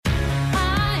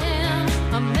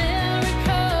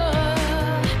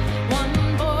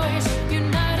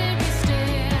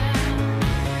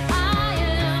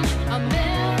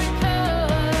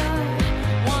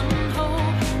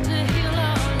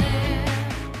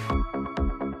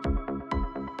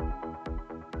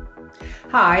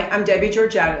Hi, I'm Debbie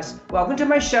Georgatos. Welcome to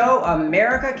my show,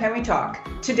 America Can We Talk?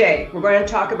 Today, we're going to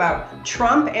talk about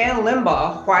Trump and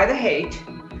Limbaugh, why the hate.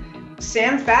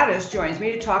 Sam Faddis joins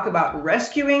me to talk about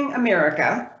rescuing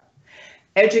America,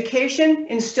 education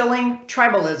instilling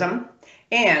tribalism,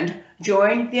 and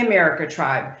join the America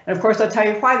Tribe. And of course, I'll tell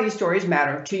you why these stories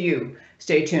matter to you.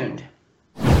 Stay tuned.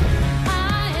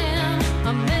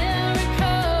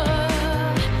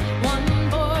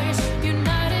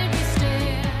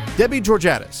 Debbie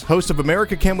Georgatos, host of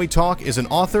America Can We Talk, is an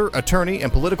author, attorney,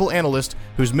 and political analyst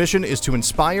whose mission is to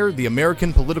inspire the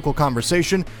American political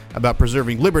conversation about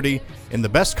preserving liberty in the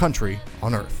best country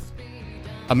on earth.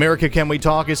 America Can We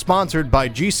Talk is sponsored by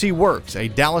GC Works, a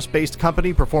Dallas-based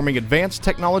company performing advanced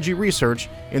technology research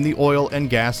in the oil and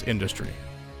gas industry.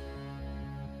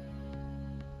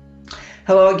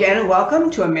 Hello again and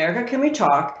welcome to America Can We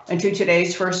Talk and to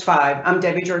today's First Five. I'm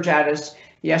Debbie Georgatos.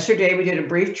 Yesterday, we did a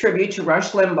brief tribute to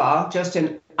Rush Limbaugh, just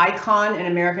an icon in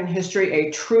American history, a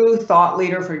true thought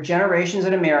leader for generations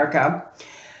in America.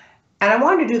 And I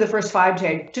wanted to do the First Five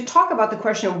today to talk about the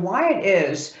question of why it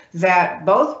is that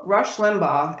both Rush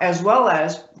Limbaugh as well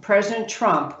as President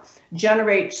Trump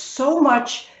generate so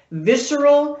much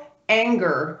visceral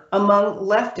anger among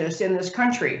leftists in this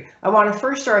country. I want to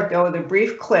first start, though, with a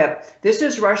brief clip. This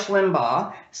is Rush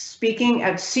Limbaugh speaking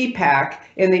at CPAC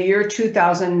in the year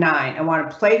 2009. I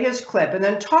want to play his clip and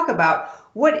then talk about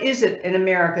what is it in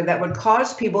America that would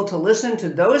cause people to listen to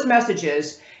those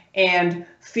messages and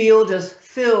feel just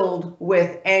filled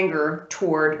with anger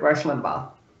toward Rush Limbaugh.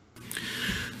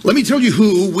 Let me tell you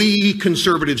who we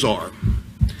conservatives are.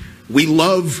 We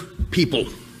love people.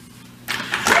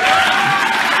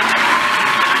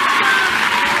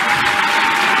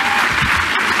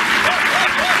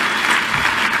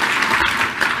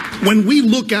 When we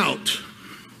look out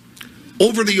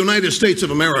over the United States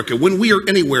of America, when we are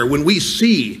anywhere, when we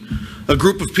see a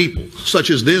group of people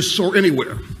such as this or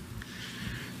anywhere,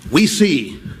 we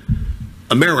see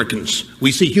Americans,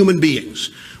 we see human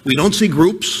beings. We don't see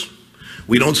groups,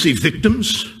 we don't see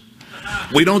victims,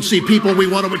 we don't see people we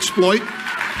want to exploit.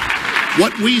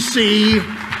 What we see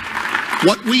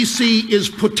is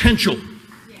potential.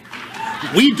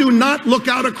 We do not look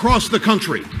out across the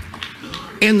country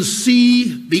and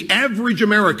see the average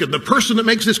American, the person that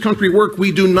makes this country work.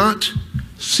 We do not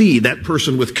see that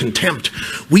person with contempt.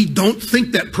 We don't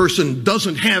think that person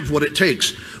doesn't have what it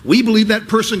takes. We believe that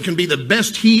person can be the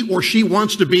best he or she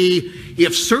wants to be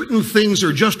if certain things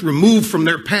are just removed from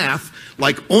their path,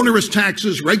 like onerous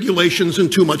taxes, regulations,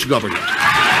 and too much government.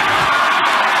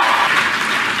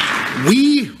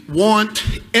 We want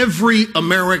every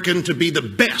American to be the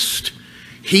best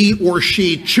he or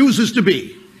she chooses to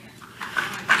be.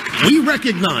 We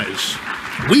recognize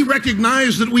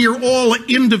that we are all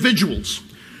individuals.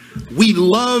 We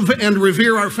love and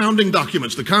revere our founding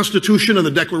documents, the Constitution and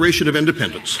the Declaration of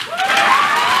Independence.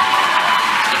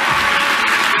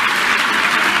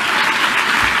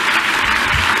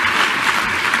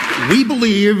 We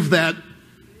believe that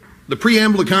the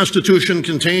preamble of the Constitution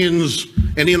contains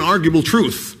an inarguable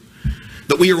truth,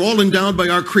 that we are all endowed by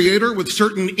our Creator with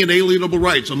certain inalienable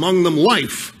rights, among them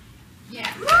life.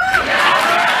 Yeah.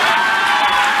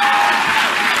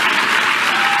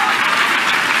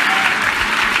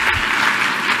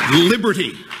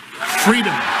 Liberty,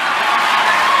 freedom,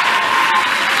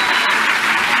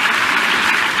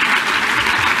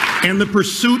 and the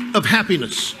pursuit of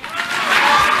happiness.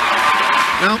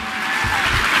 Now,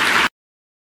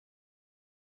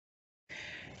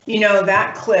 you know,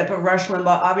 that clip of Rush Limbaugh,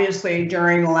 obviously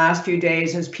during the last few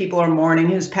days, as people are mourning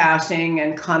his passing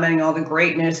and commenting all the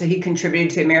greatness that he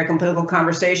contributed to the American political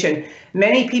conversation,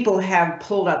 many people have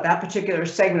pulled up that particular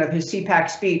segment of his CPAC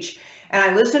speech. And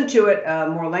I listened to it, a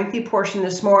more lengthy portion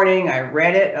this morning. I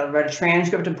read a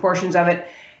transcript of portions of it.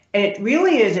 And it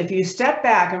really is, if you step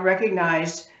back and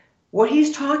recognize what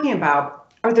he's talking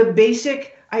about are the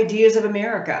basic ideas of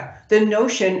America, the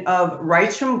notion of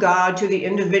rights from God to the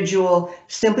individual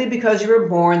simply because you were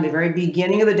born, the very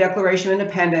beginning of the Declaration of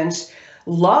Independence,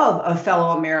 love of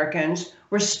fellow Americans,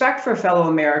 respect for fellow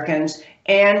Americans,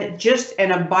 and just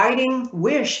an abiding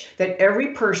wish that every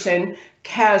person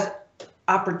has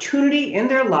opportunity in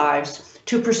their lives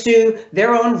to pursue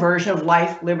their own version of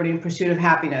life, liberty, and pursuit of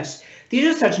happiness.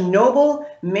 These are such noble,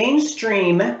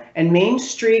 mainstream and Main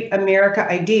Street America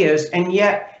ideas, and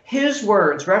yet his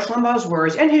words, Rush Limbaugh's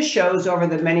words, and his shows over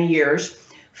the many years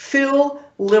fill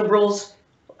liberals,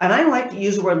 and I like to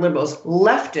use the word liberals,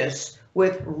 leftists,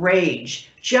 with rage,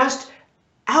 just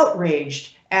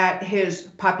outraged at his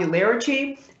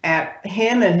popularity, at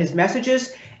him and his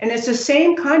messages. And it's the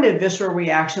same kind of visceral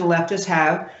reaction leftists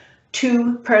have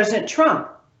to President Trump.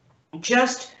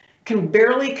 Just can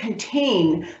barely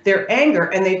contain their anger,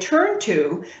 and they turn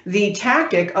to the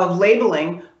tactic of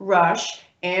labeling Rush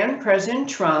and President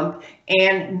Trump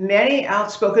and many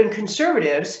outspoken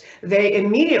conservatives. The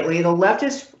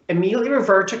leftists immediately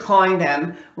revert to calling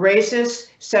them racist,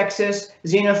 sexist,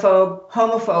 xenophobe,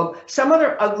 homophobe, some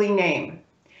other ugly name.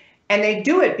 And they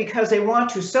do it because they want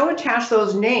to so attach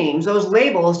those names, those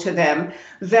labels to them,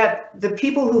 that the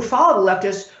people who follow the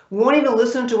leftists won't even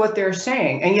listen to what they're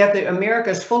saying. And yet America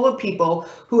is full of people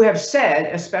who have said,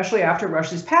 especially after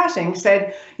Rush's passing,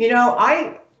 said,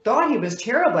 I thought he was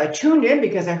terrible. I tuned in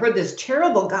because I heard this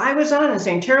terrible guy was on and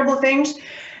saying terrible things.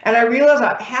 And I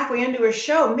realized halfway into his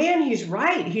show, man, he's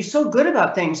right. He's so good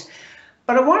about things.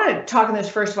 But I want to talk in this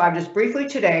first five just briefly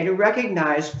today to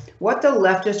recognize what the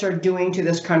leftists are doing to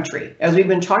this country. As we've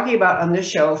been talking about on this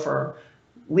show for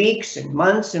weeks and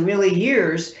months and really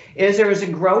years, there is a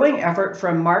growing effort for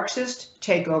a Marxist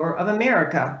takeover of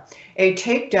America, a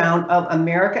takedown of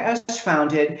America as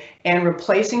founded and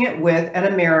replacing it with an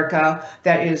America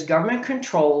that is government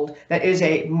controlled, that is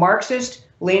a Marxist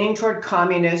leaning toward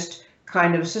communist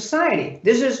kind of society.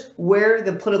 This is where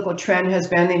the political trend has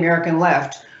been, the American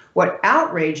left. What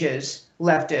outrages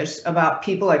leftists about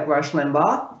people like Rush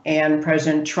Limbaugh and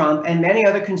President Trump and many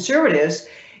other conservatives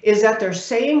is that they're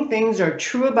saying things are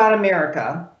true about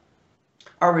America,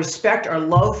 our respect, our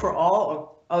love for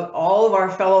all of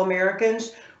our fellow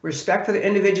Americans, respect for the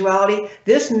individuality.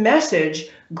 This message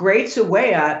grates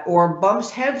away at or bumps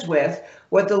heads with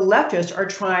what the leftists are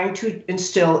trying to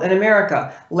instill in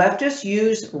America. Leftists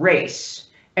use race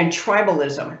and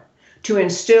tribalism to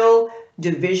instill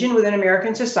division within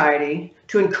American society,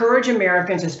 to encourage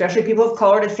Americans, especially people of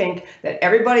color, to think that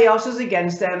everybody else is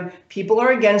against them, people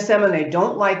are against them and they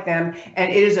don't like them.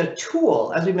 And it is a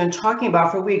tool, as we've been talking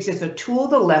about for weeks, it's a tool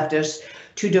of the leftists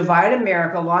to divide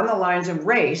America along the lines of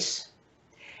race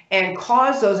and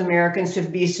cause those Americans to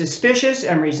be suspicious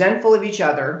and resentful of each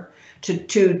other,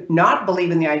 to not believe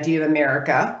in the idea of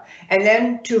America, and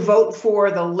then to vote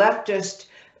for the leftist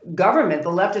government, the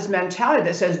leftist mentality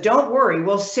that says, don't worry,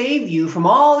 we'll save you from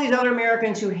all these other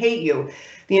Americans who hate you.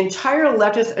 The entire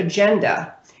leftist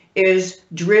agenda is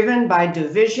driven by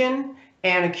division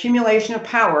and accumulation of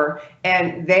power,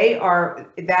 and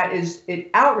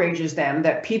it outrages them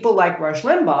that people like Rush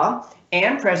Limbaugh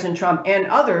and President Trump and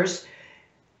others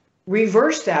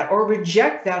reverse that or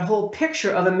reject that whole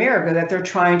picture of America that they're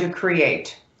trying to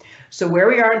create. So where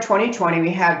we are in 2020,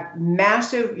 we had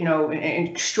massive, an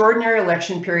extraordinary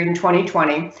election period in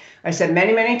 2020. I said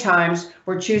many, many times,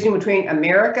 we're choosing between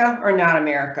America or not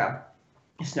America.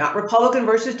 It's not Republican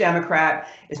versus Democrat.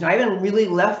 It's not even really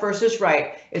left versus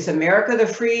right. It's America the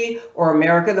free or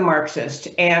America the Marxist.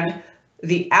 And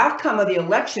the outcome of the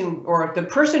election, or the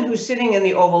person who's sitting in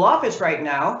the Oval Office right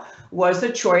now, was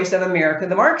the choice of America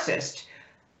the Marxist.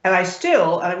 And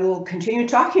I will continue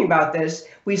talking about this,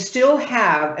 we still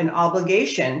have an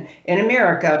obligation in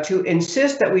America to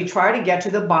insist that we try to get to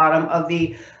the bottom of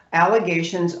the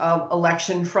allegations of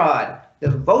election fraud. The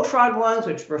vote fraud ones,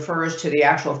 which refers to the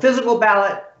actual physical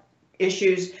ballot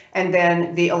issues, and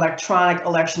then the electronic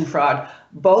election fraud.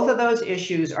 Both of those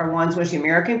issues are ones which the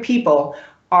American people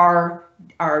are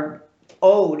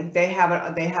owed. They have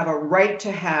a right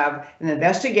to have an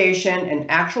investigation, an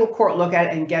actual court look at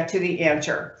it, and get to the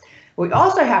answer. We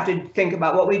also have to think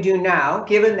about what we do now,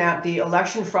 given that the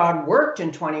election fraud worked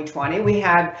in 2020. We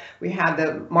had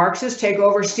the Marxist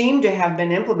takeover seem to have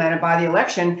been implemented by the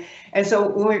election. And so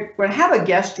we're going to have a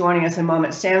guest joining us in a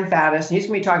moment, Sam Faddis, and he's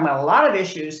going to be talking about a lot of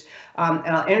issues, and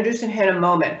I'll introduce him in a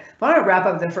moment. But I want to wrap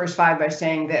up the first five by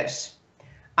saying this.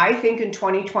 I think in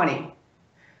 2020,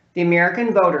 the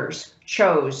American voters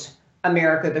chose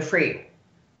America the free.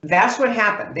 That's what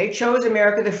happened. They chose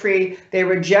America the free. They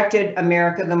rejected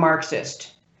America the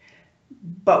Marxist.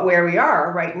 But where we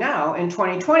are right now in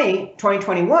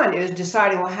 2021 is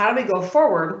deciding, well, how do we go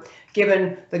forward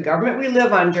given the government we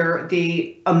live under,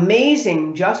 the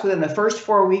amazing, just within the first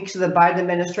 4 weeks of the Biden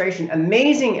administration,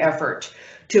 amazing effort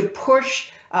to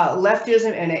push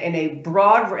leftism in a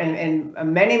broad, in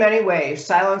many, many ways,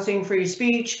 silencing free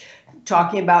speech,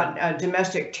 talking about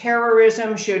domestic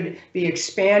terrorism should be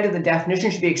expanded. The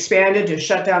definition should be expanded to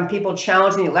shut down people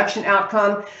challenging the election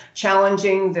outcome,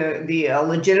 challenging the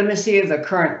legitimacy of the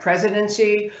current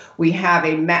presidency. We have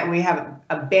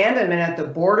abandonment at the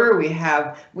border. We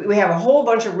have a whole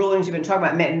bunch of rulings we've been talking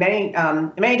about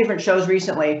many different shows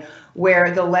recently,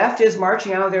 where the left is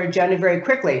marching out of their agenda very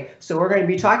quickly. So we're going to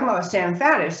be talking about what Sam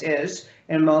Faddis is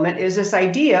in a moment, is this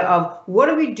idea of what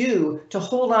do we do to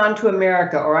hold on to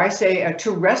America, or I say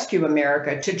to rescue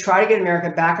America, to try to get America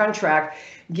back on track,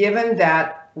 given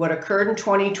that what occurred in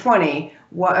 2020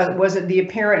 was the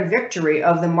apparent victory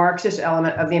of the Marxist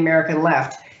element of the American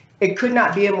left. It could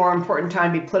not be a more important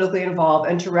time to be politically involved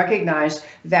and to recognize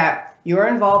that your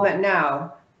involvement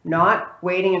now, not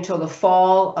waiting until the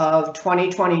fall of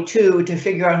 2022 to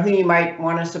figure out who you might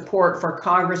want to support for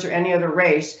Congress or any other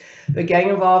race, but getting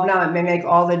involved now, it may make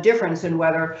all the difference in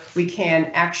whether we can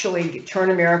actually turn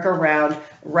America around,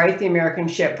 right the American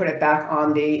ship, put it back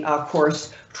on the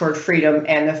course toward freedom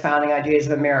and the founding ideas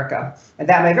of America. And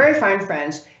that, my very fine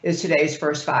friends, is today's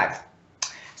First Five.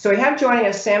 So we have joining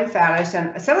us Sam Faddis,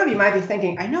 and some of you might be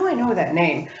thinking, I know that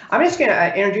name. I'm just going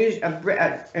to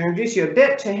introduce you a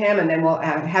bit to him, and then we'll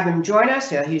have him join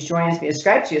us. He's joining us via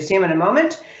Skype, so you'll see him in a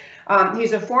moment. He's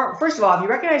first of all, if you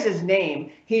recognize his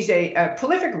name, he's a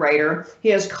prolific writer. He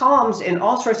has columns in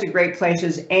all sorts of great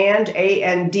places, and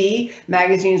A&D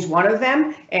magazine's one of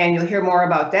them, and you'll hear more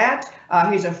about that.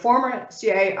 He's a former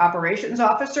CIA operations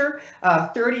officer,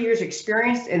 30 years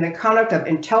experience in the conduct of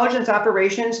intelligence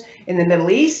operations in the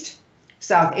Middle East,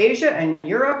 South Asia, and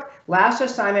Europe. Last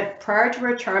assignment prior to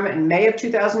retirement in May of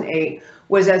 2008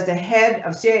 was as the head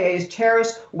of CIA's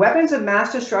terrorist weapons of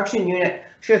mass destruction unit,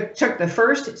 took the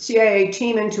first CIA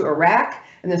team into Iraq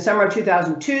in the summer of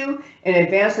 2002 in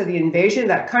advance of the invasion of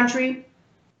that country.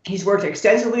 He's worked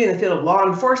extensively in the field of law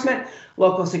enforcement,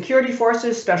 local security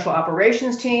forces, special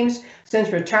operations teams. Since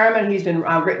retirement, he's been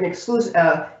written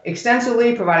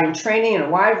extensively, providing training in a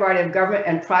wide variety of government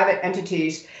and private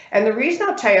entities. And the reason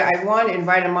I'll tell you I want to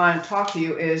invite him on and talk to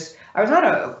you is I was on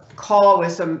a call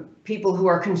with some people who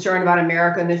are concerned about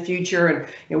America in the future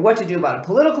and what to do about a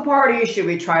political party. Should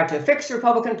we try to fix the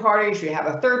Republican Party? Should we have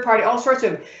a third party? All sorts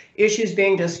of issues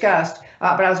being discussed.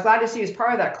 But I was glad to see he's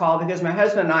part of that call because my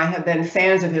husband and I have been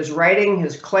fans of his writing,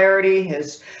 his clarity,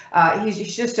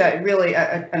 he's just really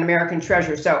an American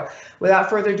treasure. So without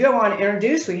further ado, I want to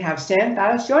introduce, we have Sam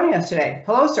Faddis joining us today.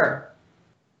 Hello, sir.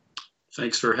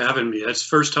 Thanks for having me. That's the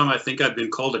first time I think I've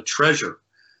been called a treasure.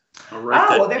 I'll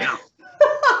write that down.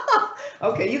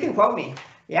 Okay, you can quote me.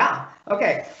 Yeah.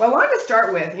 Okay. Well, I wanted to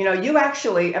start with, you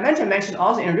actually, I meant to mention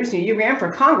also introducing you ran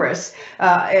for Congress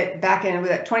back in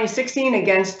 2016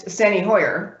 against Steny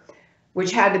Hoyer,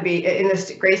 which had to be in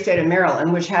this great state of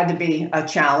Maryland, which had to be a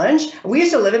challenge. We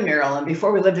used to live in Maryland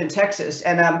before we lived in Texas,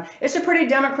 and it's a pretty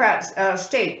Democrat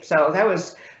state. So that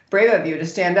was brave of you to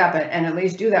stand up and at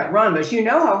least do that run. But you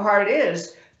know how hard it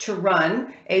is to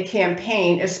run a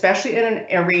campaign, especially in an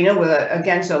arena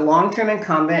against a long-term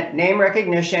incumbent, name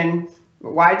recognition,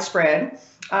 widespread,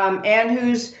 and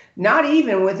who's not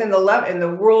even within in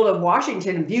the world of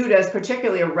Washington viewed as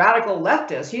particularly a radical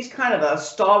leftist. He's kind of a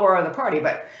stalwart of the party.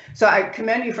 But so I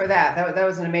commend you for that. That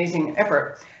was an amazing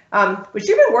effort. But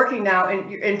you've been working now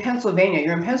in Pennsylvania.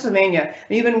 You're in Pennsylvania,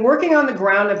 and you've been working on the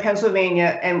ground in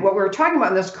Pennsylvania. And what we were talking about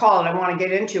in this call, and I want to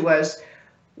get into, was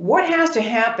what has to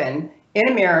happen in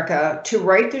America to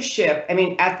right the ship. I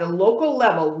mean, at the local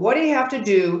level, what do you have to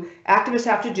do, activists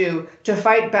have to do to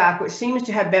fight back what seems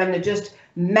to have been the just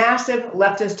massive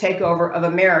leftist takeover of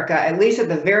America, at least at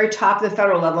the very top of the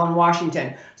federal level in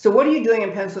Washington. So what are you doing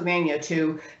in Pennsylvania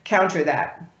to counter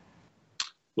that?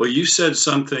 Well, you said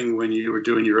something when you were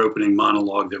doing your opening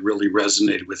monologue that really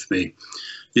resonated with me,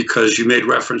 because you made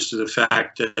reference to the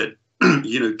fact that,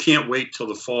 can't wait till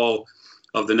the fall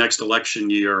of the next election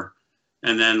year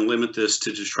and then limit this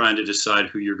to just trying to decide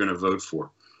who you're going to vote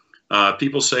for.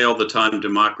 People say all the time,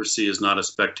 democracy is not a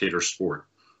spectator sport.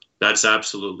 That's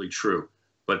absolutely true.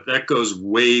 But that goes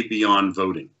way beyond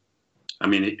voting. I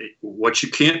mean, what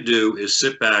you can't do is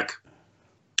sit back,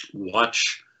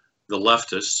 watch the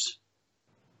leftists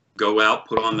go out,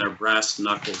 put on their brass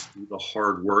knuckles, do the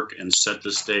hard work, and set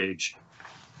the stage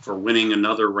for winning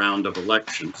another round of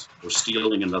elections or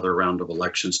stealing another round of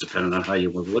elections, depending on how you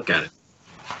want to look at it.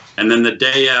 And then the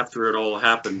day after it all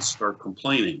happens, start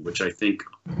complaining, which I think,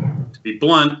 to be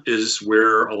blunt, is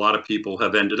where a lot of people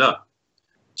have ended up.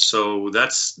 So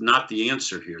that's not the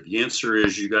answer here. The answer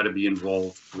is you got to be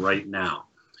involved right now.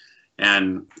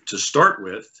 And to start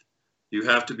with, you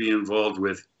have to be involved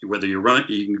with whether you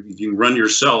can run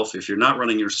yourself. If you're not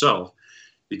running yourself,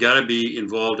 you got to be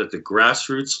involved at the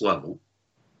grassroots level,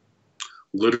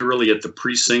 literally at the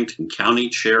precinct and county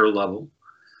chair level,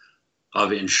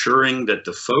 of ensuring that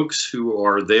the folks who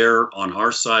are there on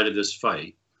our side of this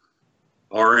fight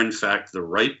are in fact the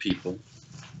right people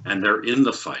and they're in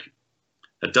the fight.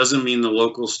 That doesn't mean the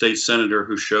local state senator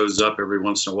who shows up every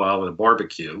once in a while at a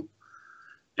barbecue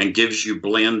and gives you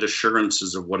bland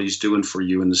assurances of what he's doing for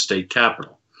you in the state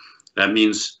capitol. That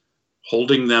means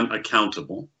holding them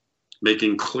accountable,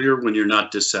 making clear when you're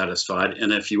not dissatisfied,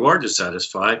 and if you are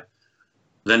dissatisfied,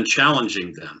 then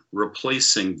challenging them,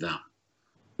 replacing them,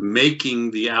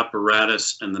 making the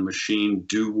apparatus and the machine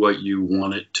do what you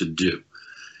want it to do.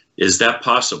 Is that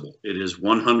possible? It is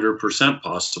 100%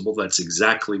 possible. That's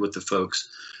exactly what the folks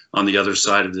on the other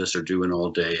side of this are doing all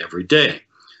day, every day.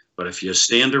 But if you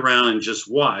stand around and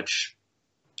just watch,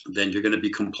 then you're going to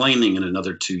be complaining in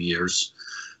another 2 years,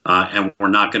 and we're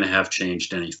not going to have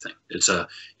changed anything. It's a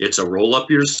roll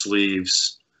up your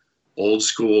sleeves, old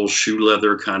school shoe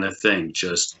leather kind of thing,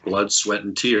 just blood, sweat,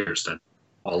 and tears. That's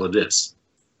all it is.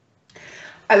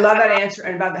 I love that answer,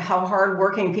 and about how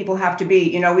hardworking people have to be.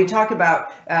 You know, we talk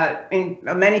about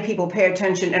many people pay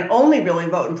attention and only really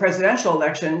vote in presidential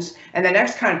elections, and the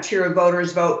next kind of tier of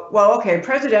voters vote, well, okay,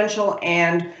 presidential,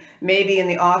 and maybe in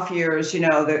the off years, you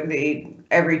know, the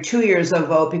every 2 years they'll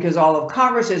vote because all of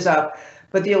Congress is up.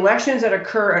 But the elections that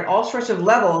occur at all sorts of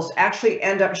levels actually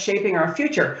end up shaping our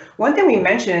future. One thing we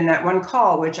mentioned in that one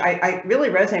call, which I really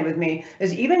resonated with me,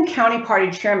 is even county party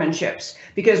chairmanships.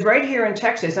 Because right here in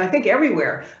Texas, and I think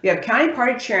everywhere, we have county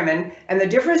party chairmen, and the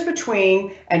difference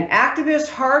between an activist,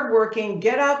 hardworking,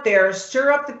 get out there,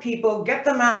 stir up the people, get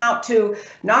them out to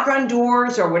knock on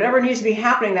doors or whatever needs to be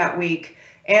happening that week,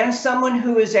 and someone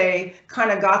who is a kind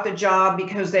of got the job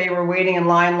because they were waiting in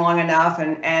line long enough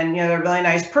and you know, they're a really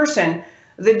nice person.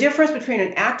 The difference between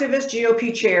an activist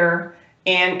GOP chair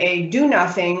and a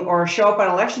do-nothing or show up on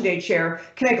election day chair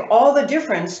can make all the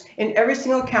difference in every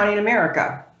single county in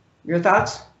America. Your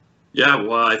thoughts? Yeah,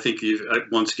 well, I think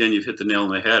once again, you've hit the nail on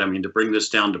the head. I mean, to bring this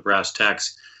down to brass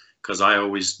tacks, because I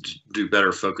always do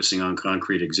better focusing on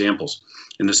concrete examples.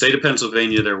 In the state of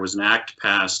Pennsylvania, there was an act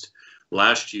passed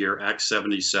last year, Act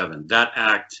 77. That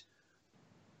act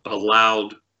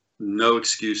allowed no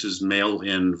excuses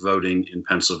mail-in voting in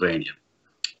Pennsylvania.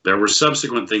 There were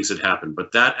subsequent things that happened,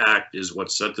 but that act is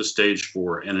what set the stage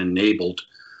for and enabled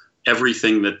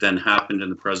everything that then happened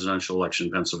in the presidential election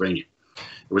in Pennsylvania.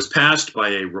 It was passed by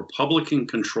a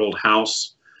Republican-controlled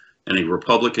House and a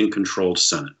Republican-controlled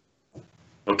Senate.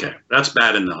 Okay, that's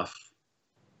bad enough,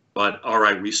 but all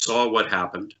right, we saw what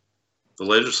happened. The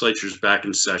legislature's back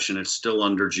in session. It's still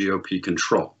under GOP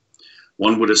control.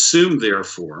 One would assume,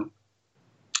 therefore,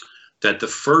 that the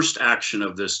first action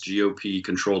of this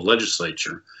GOP-controlled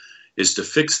legislature is to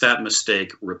fix that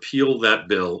mistake, repeal that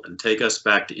bill, and take us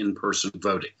back to in-person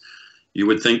voting. You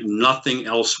would think nothing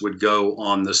else would go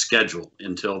on the schedule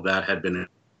until that had been.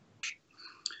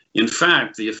 In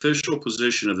fact, the official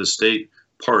position of the state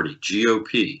party,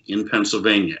 GOP, in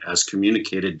Pennsylvania, as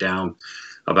communicated down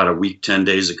about a week, 10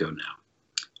 days ago now,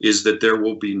 is that there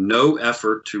will be no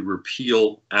effort to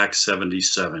repeal Act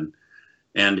 77.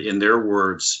 And in their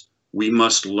words, we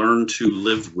must learn to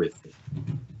live with it.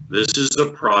 This is a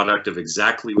product of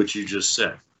exactly what you just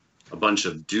said. A bunch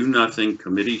of do-nothing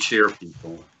committee chair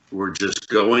people who are just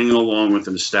going along with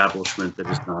an establishment that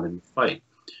is not in the fight.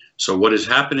 So what is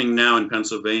happening now in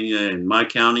Pennsylvania, in my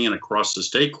county, and across the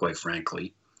state, quite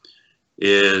frankly,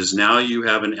 is now you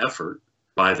have an effort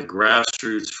by the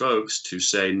grassroots folks to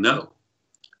say, no,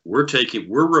 we're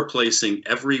replacing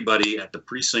everybody at the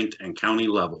precinct and county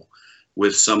level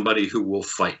with somebody who will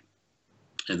fight.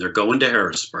 And they're going to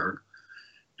Harrisburg,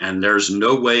 and there's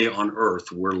no way on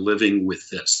earth we're living with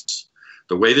this.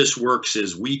 The way this works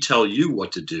is we tell you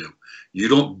what to do. You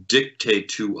don't dictate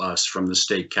to us from the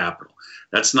state capitol.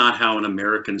 That's not how an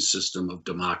American system of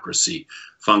democracy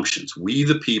functions. We,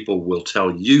 the people, will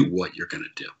tell you what you're going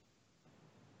to do.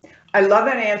 I love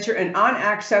that answer. And on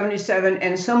Act 77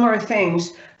 and similar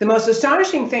things, the most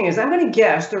astonishing thing is, I'm going to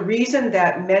guess the reason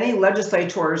that many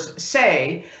legislators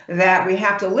say that we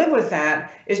have to live with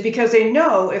that is because they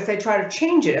know if they try to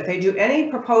change it, if they do any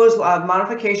proposed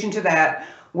modification to that,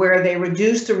 where they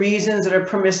reduce the reasons that are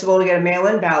permissible to get a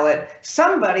mail-in ballot,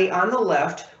 somebody on the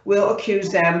left will accuse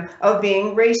them of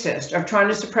being racist, of trying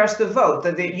to suppress the vote.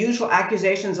 The usual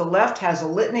accusations, the left has a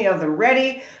litany of them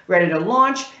ready to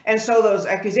launch. And so those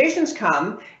accusations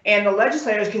come, and the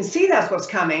legislators can see that's what's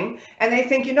coming. And they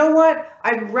think, you know what,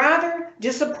 I'd rather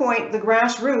disappoint the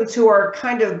grassroots who are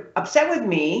kind of upset with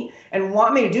me and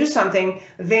want me to do something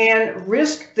than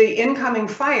risk the incoming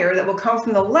fire that will come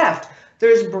from the left.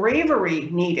 There's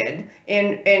bravery needed,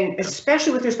 and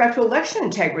especially with respect to election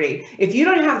integrity. If you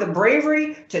don't have the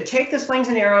bravery to take the slings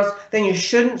and arrows, then you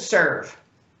shouldn't serve.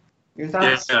 Your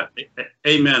thoughts? Yeah,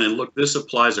 amen. And look, this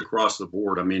applies across the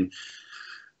board. I mean,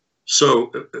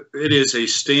 so it is a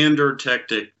standard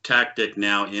tactic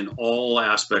now in all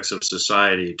aspects of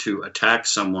society to attack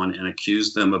someone and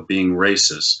accuse them of being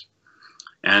racist,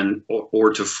 and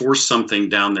or to force something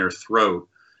down their throat.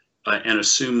 And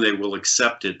assume they will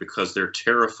accept it because they're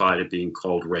terrified of being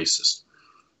called racist.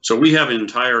 So we have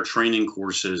entire training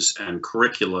courses and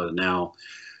curricula now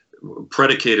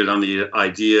predicated on the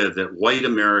idea that white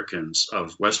Americans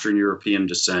of Western European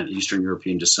descent, Eastern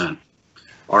European descent,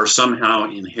 are somehow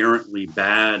inherently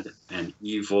bad and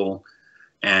evil,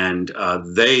 and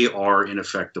they are, in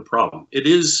effect, the problem. It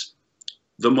is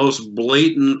the most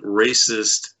blatant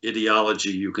racist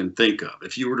ideology you can think of.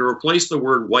 If you were to replace the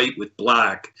word white with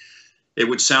black, it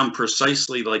would sound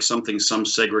precisely like something some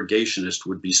segregationist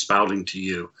would be spouting to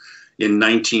you in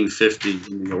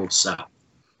 1950 in the Old South.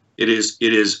 It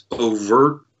is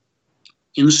overt,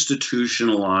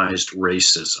 institutionalized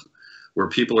racism, where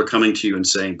people are coming to you and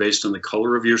saying, based on the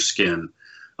color of your skin,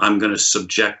 I'm going to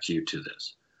subject you to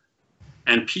this.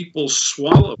 And people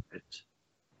swallow it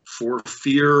for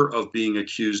fear of being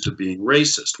accused of being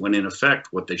racist, when in effect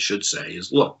what they should say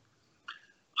is, look,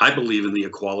 I believe in the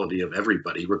equality of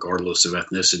everybody, regardless of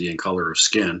ethnicity and color of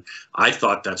skin. I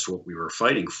thought that's what we were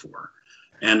fighting for.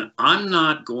 And I'm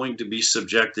not going to be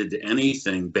subjected to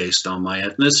anything based on my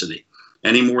ethnicity,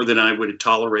 any more than I would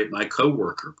tolerate my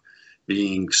coworker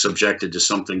being subjected to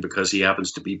something because he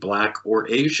happens to be black or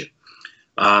Asian.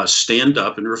 Stand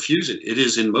up and refuse it. It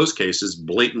is, in most cases,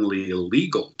 blatantly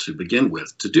illegal to begin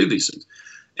with to do these things.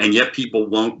 And yet people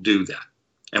won't do that.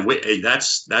 And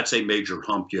that's a major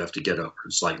hump you have to get over.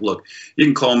 It's like, look, you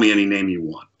can call me any name you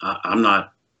want. I'm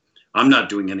not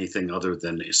doing anything other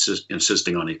than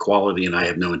insisting on equality, and I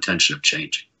have no intention of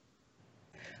changing.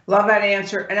 Love that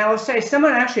answer. And I will say,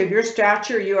 someone actually of your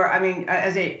stature, you are, I mean,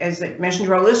 as I mentioned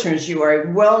to our listeners, you are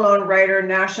a well-known writer,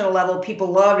 national level. People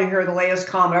love to hear the latest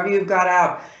column, whatever you've got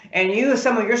out. And you, as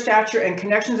someone of your stature and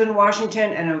connections in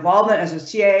Washington and involvement as a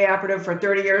CIA operative for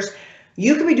 30 years,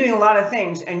 you could be doing a lot of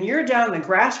things. And you're down the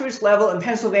grassroots level in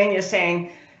Pennsylvania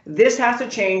saying, this has to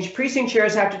change, precinct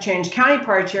chairs have to change, county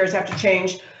party chairs have to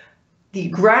change. The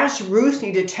grassroots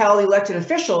need to tell elected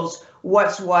officials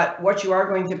what you are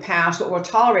going to pass, what we'll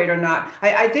tolerate or not.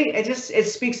 I think it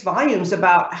speaks volumes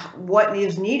about what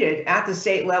is needed at the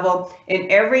state level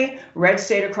in every red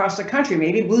state across the country,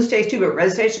 maybe blue states too, but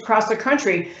red states across the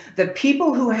country. The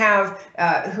people who have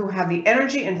the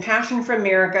energy and passion for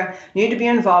America need to be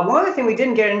involved. One other thing we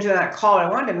didn't get into that call, I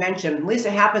wanted to mention, at least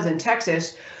it happens in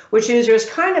Texas, which is there's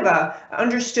kind of a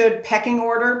understood pecking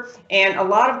order, and a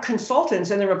lot of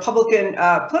consultants in the Republican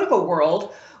political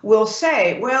world will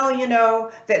say, well, you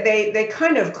know, that they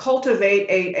kind of cultivate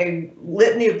a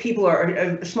litany of people, or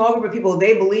a small group of people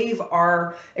they believe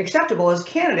are acceptable as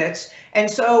candidates. And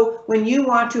so when you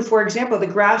want to, for example, the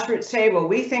grassroots say, well,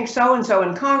 we think so-and-so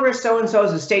in Congress, so-and-so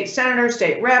is a state senator,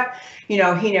 state rep, you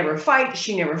know, he never fights,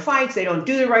 she never fights, they don't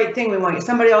do the right thing, we want to get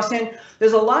somebody else in.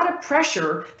 There's a lot of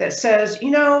pressure that says,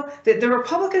 you know, that the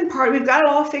Republican Party, we've got it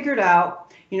all figured out.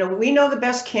 You know, we know the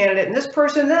best candidate, and this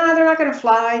person, they're not going to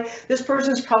fly. This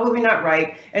person's probably not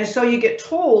right. And so you get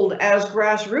told as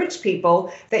grassroots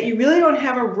people that you really don't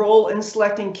have a role in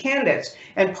selecting candidates.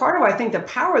 And part of, I think, the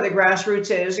power of the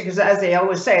grassroots is, because as they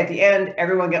always say, at the end,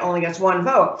 everyone only gets one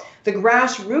vote. The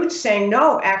grassroots saying,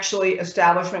 no, actually,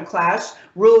 establishment class,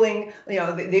 ruling, you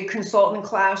know, the consultant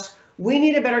class, we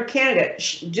need a better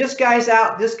candidate. This guy's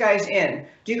out, this guy's in.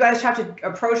 Do you guys have to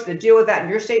approach to deal with that in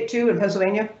your state too, in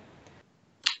Pennsylvania?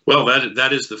 Well,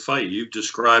 that is the fight. You've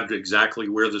described exactly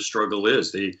where the struggle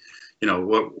is.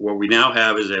 What we now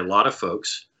have is a lot of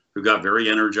folks who got very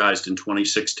energized in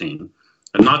 2016,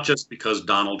 and not just because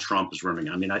Donald Trump is running.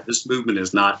 I mean, this movement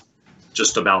is not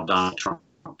just about Donald Trump.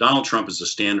 Donald Trump is a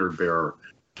standard bearer,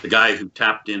 the guy who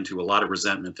tapped into a lot of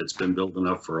resentment that's been building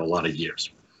up for a lot of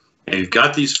years. And you've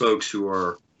got these folks who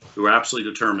are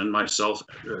absolutely determined, myself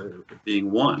being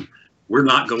one. We're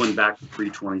not going back to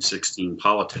pre-2016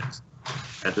 politics.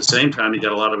 At the same time, you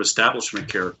got a lot of establishment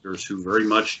characters who very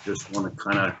much just want to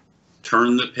kind of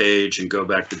turn the page and go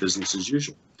back to business as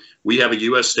usual. We have a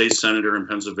U.S. state senator in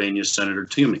Pennsylvania, Senator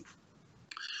Toomey.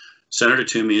 Senator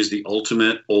Toomey is the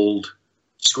ultimate old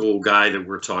school guy that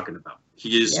we're talking about.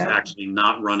 He is actually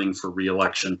not running for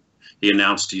re-election. He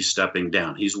announced he's stepping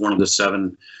down. He's one of the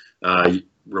 7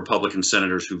 Republican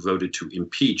senators who voted to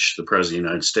impeach the President of the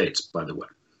United States, by the way.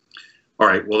 All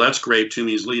right, well, that's great.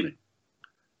 Toomey's leaving.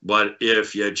 But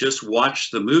if you just watch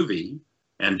the movie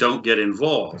and don't get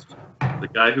involved, the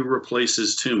guy who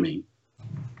replaces Toomey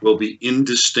will be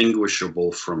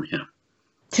indistinguishable from him.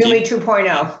 Toomey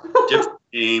 2.0. Different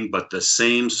name, but the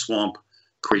same swamp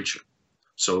creature.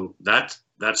 So that's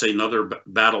another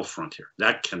battlefront here.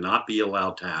 That cannot be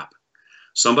allowed to happen.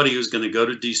 Somebody who's going to go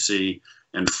to D.C.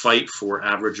 and fight for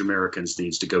average Americans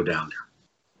needs to go down there.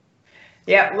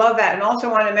 Yeah, love that. And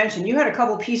also want to mention, you had a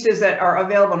couple pieces that are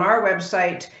available on our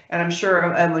website, and I'm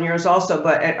sure on yours also,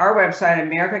 but at our website,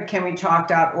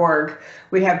 americacanwetalk.org,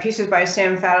 we have pieces by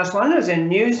Sam Faddis. One is in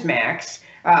Newsmax,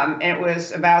 And it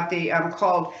was about the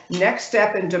called Next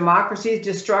Step in Democracy's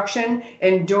Destruction,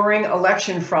 Enduring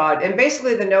Election Fraud. And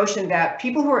basically the notion that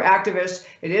people who are activists,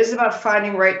 it is about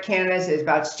finding right candidates, it's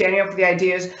about standing up for the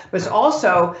ideas, but it's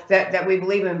also that we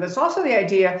believe in, but it's also the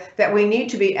idea that we need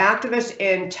to be activists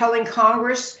in telling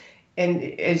Congress, and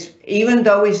it's, even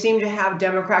though we seem to have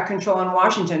Democrat control in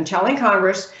Washington, telling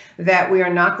Congress that we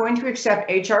are not going to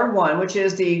accept H.R. 1, which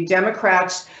is the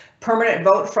Democrats' Permanent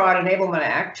Vote Fraud Enablement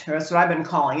Act. That's what I've been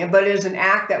calling it, but it is an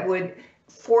act that would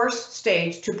force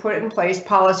states to put in place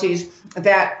policies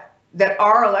that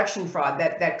are election fraud,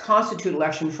 that constitute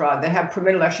election fraud, that have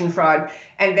permitted election fraud,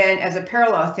 and then as a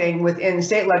parallel thing within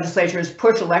state legislatures,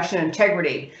 push election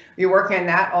integrity. You're working on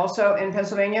that also in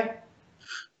Pennsylvania?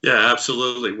 Yeah,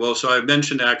 absolutely. Well, so I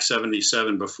mentioned Act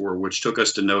 77 before, which took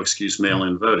us to no excuse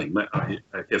mail-in voting.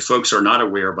 If folks are not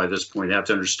aware by this point, you have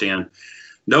to understand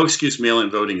no excuse mail-in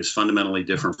voting is fundamentally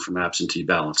different from absentee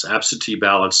ballots. Absentee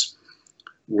ballots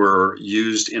were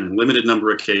used in a limited number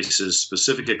of cases,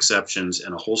 specific exceptions,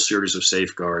 and a whole series of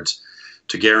safeguards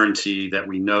to guarantee that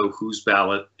we know whose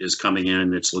ballot is coming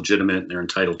in, it's legitimate, and they're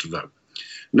entitled to vote.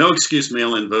 No excuse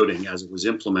mail-in voting, as it was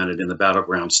implemented in the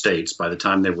battleground states by the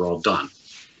time they were all done,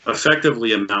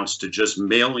 effectively amounts to just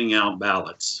mailing out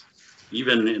ballots,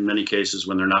 even in many cases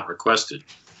when they're not requested,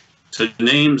 to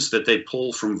names that they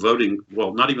pull from voting,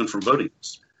 well, not even from voting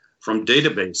lists, from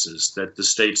databases that the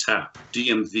states have,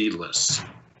 DMV lists,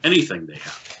 anything they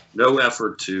have. No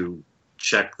effort to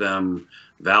check them,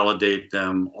 validate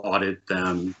them, audit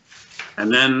them.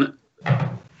 And then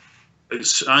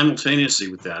simultaneously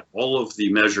with that, all of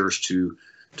the measures to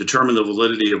determine the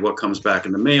validity of what comes back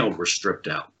in the mail were stripped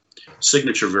out.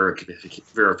 Signature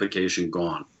verification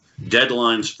gone.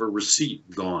 Deadlines for receipt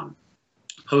gone.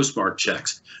 Postmark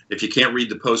checks. If you can't read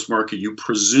the postmark, you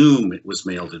presume it was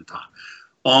mailed in time.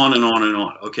 On and on and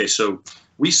on. Okay, so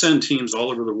we send teams all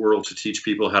over the world to teach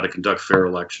people how to conduct fair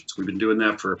elections. We've been doing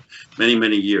that for many,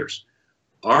 many years.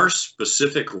 Our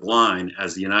specific line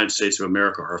as the United States of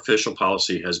America, our official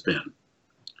policy has been,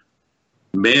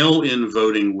 mail-in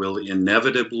voting will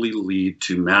inevitably lead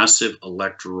to massive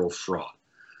electoral fraud.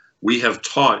 We have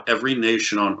taught every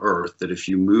nation on earth that if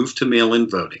you move to mail-in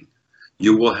voting,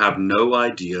 you will have no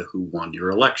idea who won your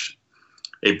election.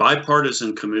 A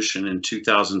bipartisan commission in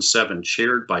 2007,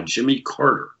 chaired by Jimmy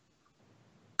Carter,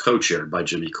 co-chaired by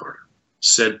Jimmy Carter,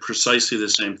 said precisely the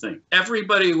same thing.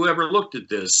 Everybody who ever looked at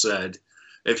this said,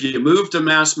 if you move to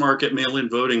mass market mail-in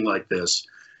voting like this,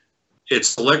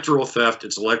 it's electoral theft,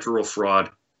 it's electoral fraud,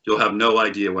 you'll have no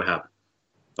idea what happened.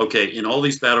 Okay, in all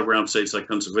these battleground states like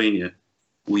Pennsylvania,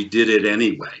 we did it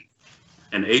anyway.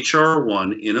 And H.R.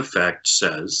 1, in effect,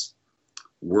 says,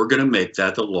 we're going to make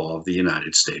that the law of the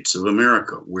United States of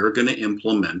America. We're going to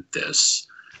implement this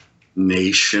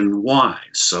nationwide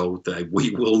so that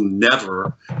we will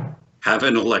never have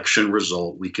an election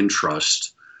result we can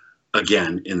trust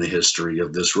again in the history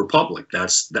of this republic.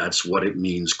 That's what it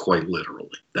means quite literally.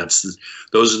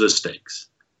 Those are the stakes.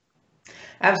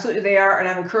 Absolutely, they are. And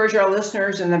I've encouraged our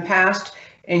listeners in the past,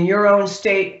 in your own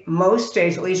state, most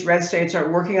states, at least red states, are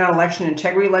working on election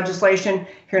integrity legislation.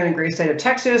 Here in the great state of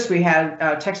Texas, we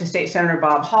had Texas State Senator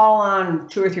Bob Hall on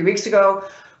 2 or 3 weeks ago,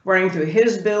 running through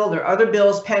his bill. There are other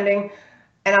bills pending.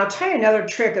 And I'll tell you another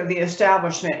trick of the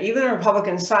establishment, even the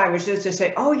Republican side, which is to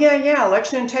say, oh, yeah,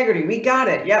 election integrity, we got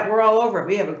it. Yeah, we're all over it.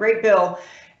 We have a great bill.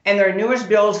 And there are numerous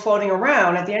bills floating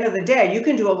around. At the end of the day, you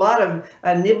can do a lot of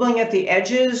nibbling at the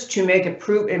edges to make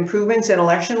improvements in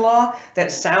election law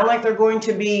that sound like they're going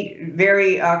to be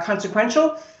very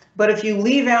consequential. But if you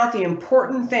leave out the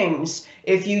important things,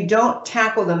 if you don't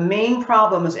tackle the main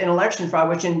problems in election fraud,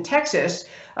 which in Texas,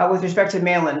 with respect to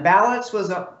mail-in ballots was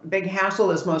a big hassle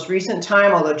this most recent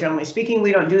time, although generally speaking,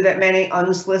 we don't do that many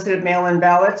unsolicited mail-in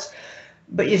ballots.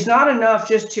 But it's not enough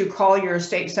just to call your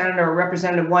state senator or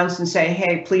representative once and say,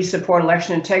 hey, please support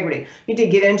election integrity. You need to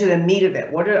get into the meat of it.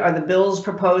 What are the bills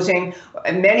proposing?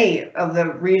 And many of the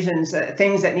reasons,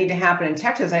 things that need to happen in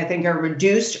Texas, I think, are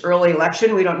reduced early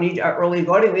election. We don't need early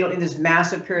voting. We don't need this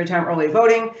massive period of time early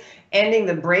voting. Ending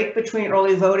the break between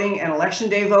early voting and election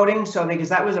day voting. So because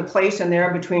that was a place in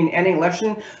there between ending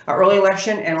election, early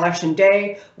election and election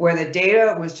day, where the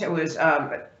data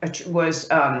was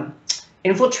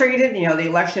infiltrated. You know, the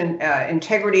election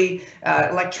integrity,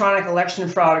 electronic election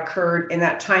fraud occurred in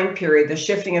that time period. The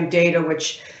shifting of data,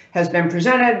 which has been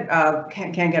presented,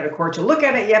 can't get a court to look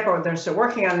at it yet, but they're still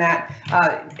working on that.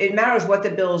 It matters what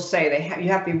the bills say. You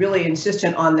have to be really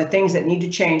insistent on the things that need to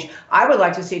change. I would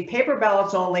like to see paper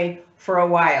ballots only for a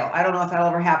while. I don't know if that'll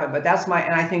ever happen, but that's and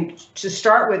I think to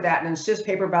start with that and insist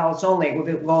paper ballots only will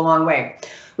go a long way.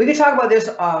 We could talk about this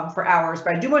for hours,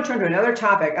 but I do want to turn to another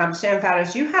topic. Sam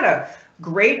Faddis, you had a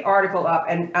great article up,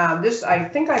 and I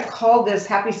think I called this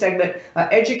happy segment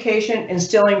Education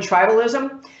Instilling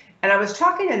Tribalism. And I was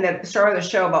talking in the start of the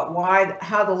show about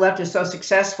how the left is so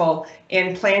successful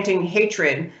in planting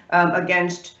hatred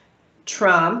against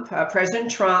Trump, President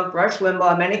Trump, Rush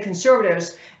Limbaugh, many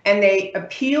conservatives, and they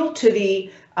appeal to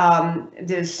the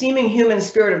seeming human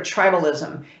spirit of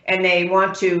tribalism, and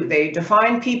they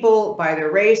define people by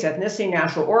their race, ethnicity,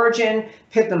 national origin,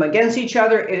 pit them against each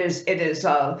other. It is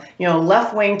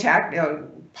left-wing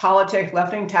politics,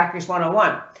 left-wing tactics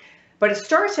 101. But it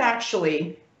starts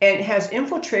actually and has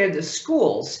infiltrated the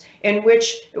schools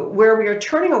where we are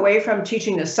turning away from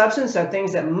teaching the substance of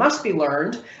things that must be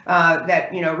learned,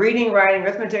 reading, writing,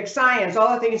 arithmetic, science,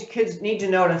 all the things kids need to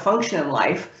know to function in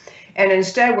life. And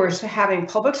instead, we're having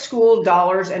public school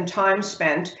dollars and time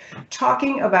spent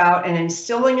talking about and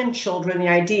instilling in children the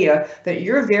idea that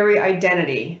your very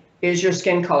identity is your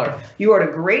skin color. You wrote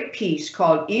a great piece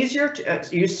called Easier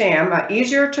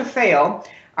to Fail.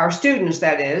 Our students,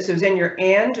 that is. It was in your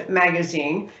And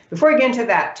magazine. Before we get into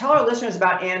that, tell our listeners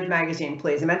about And magazine,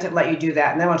 please. I meant to let you do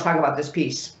that, and then I want to talk about this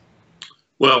piece.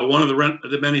 Well, one of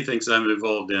the many things I'm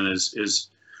involved in is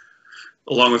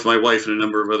along with my wife and a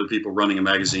number of other people, running a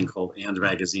magazine called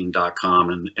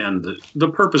andmagazine.com. And the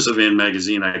purpose of And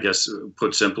Magazine, I guess,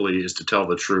 put simply, is to tell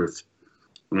the truth.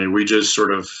 I mean, we just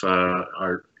sort of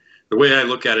the way I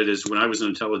look at it is, when I was an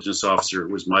intelligence officer,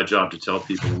 it was my job to tell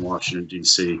people in Washington,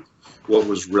 D.C. what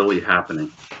was really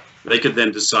happening. They could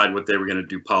then decide what they were going to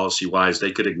do policy-wise.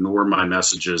 They could ignore my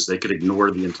messages. They could ignore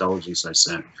the intelligence I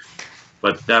sent.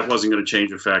 But that wasn't going to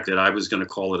change the fact that I was going to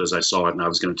call it as I saw it, and I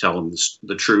was going to tell them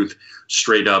the truth,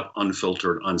 straight up,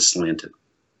 unfiltered, unslanted.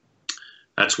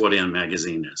 That's what And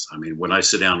Magazine is. I mean, when I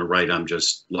sit down to write, I'm going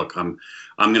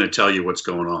to tell you what's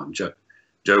going on.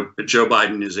 Joe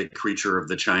Biden is a creature of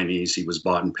the Chinese. He was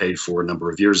bought and paid for a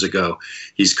number of years ago.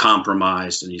 He's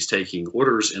compromised, and he's taking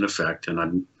orders in effect. And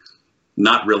I'm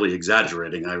not really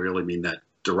exaggerating. I really mean that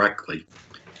directly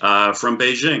from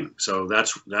Beijing. So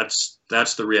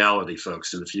that's the reality,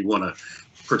 folks. And if you want to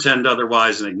pretend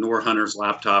otherwise and ignore Hunter's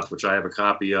laptop, which I have a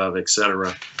copy of,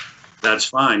 etc., that's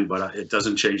fine. But it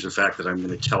doesn't change the fact that I'm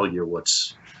going to tell you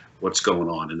what's going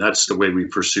on. And that's the way we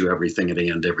pursue everything at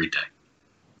And every day.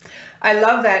 I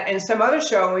love that. And some other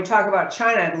show, when we talk about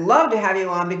China, I'd love to have you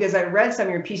on, because I read some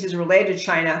of your pieces related to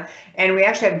China, and we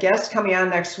actually have guests coming on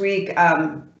next week.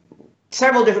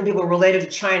 Several different people related to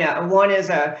China. One is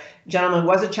a gentleman who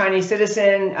was a Chinese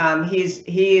citizen.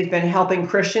 He's been helping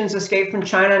Christians escape from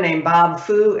China, named Bob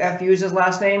Fu. Fu is his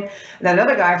last name. And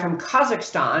another guy from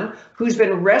Kazakhstan who's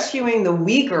been rescuing the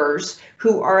Uyghurs,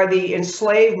 who are the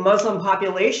enslaved Muslim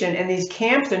population in these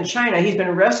camps in China. He's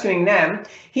been rescuing them.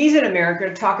 He's in America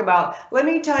to talk about, let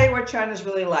me tell you what China's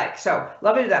really like. So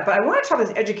love to do that. But I want to talk about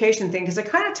this education thing, because it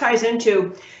kind of ties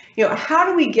into, how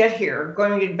do we get here?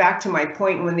 Going to get back to my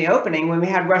point in the opening, when we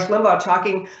had Rush Limbaugh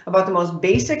talking about the most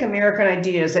basic American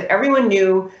ideas that everyone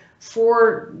knew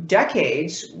for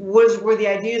decades were the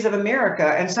ideas of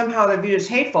America, and somehow they're viewed as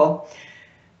hateful.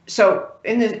 So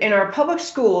in our public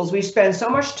schools, we spend so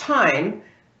much time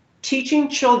teaching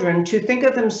children to think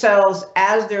of themselves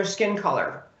as their skin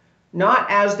color, not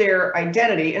as their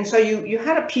identity. And so you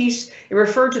had a piece, it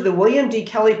referred to the William D.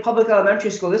 Kelly Public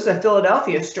Elementary School. This is a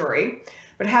Philadelphia story.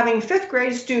 But having fifth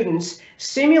grade students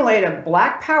simulate a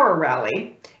Black Power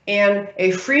rally and a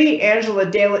Free Angela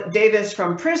Davis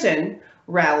from Prison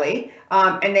rally,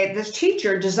 and this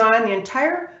teacher designed the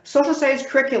entire social studies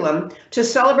curriculum to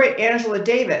celebrate Angela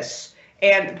Davis,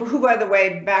 and who, by the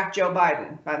way, backed Joe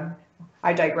Biden.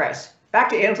 I digress. Back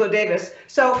to Angela Davis.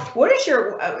 So what is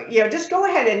your, just go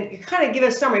ahead and kind of give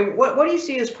us a summary. What do you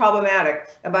see as problematic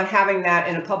about having that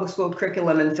in a public school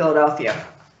curriculum in Philadelphia?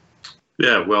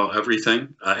 Yeah, well,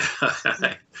 everything. I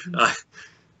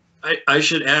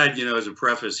should add, as a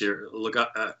preface here, look,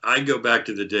 I go back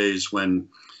to the days when,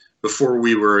 before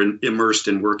we were immersed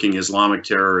in working Islamic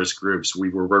terrorist groups, we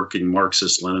were working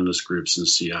Marxist-Leninist groups in the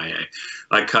CIA.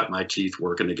 I cut my teeth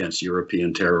working against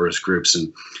European terrorist groups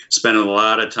and spent a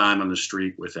lot of time on the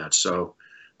street with that. So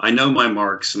I know my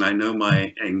Marx and I know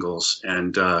my Engels,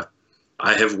 and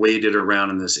I have waded around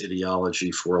in this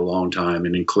ideology for a long time,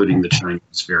 and including the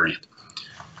Chinese variant.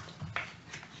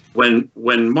 When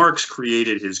Marx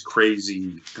created his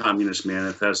crazy Communist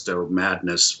Manifesto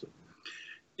madness,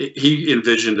 he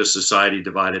envisioned a society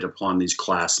divided upon these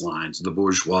class lines, the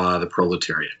bourgeois, the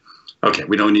proletariat. Okay,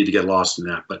 we don't need to get lost in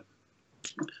that. But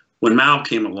when Mao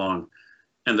came along,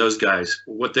 and those guys,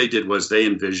 what they did was they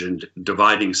envisioned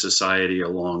dividing society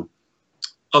along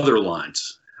other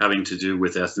lines, having to do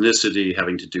with ethnicity,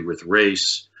 having to do with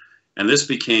race. And this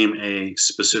became a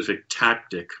specific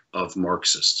tactic of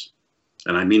Marxists.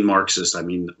 and I mean Marxist, I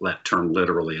mean that term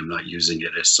literally, I'm not using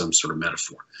it as some sort of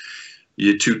metaphor,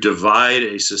 to divide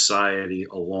a society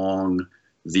along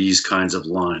these kinds of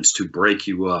lines, to break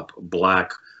you up,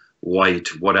 black, white,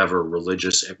 whatever,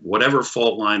 religious, whatever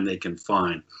fault line they can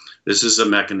find. This is a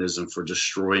mechanism for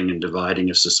destroying and dividing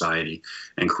a society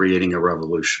and creating a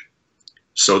revolution.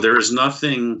 So there is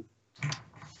nothing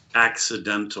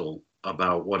accidental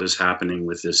about what is happening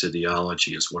with this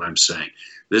ideology, is what I'm saying.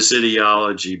 This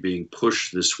ideology being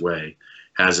pushed this way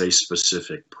has a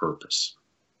specific purpose.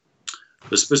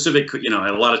 The specific, a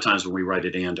lot of times when we write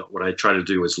it, and what I try to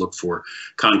do is look for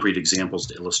concrete examples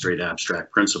to illustrate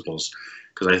abstract principles,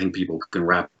 because I think people can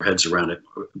wrap their heads around it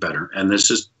better. And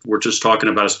we're just talking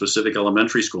about a specific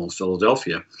elementary school in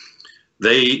Philadelphia.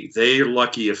 They're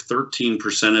lucky if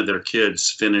 13% of their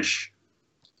kids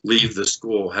leave the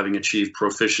school having achieved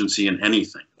proficiency in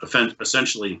anything.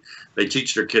 Essentially, they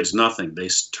teach their kids nothing. They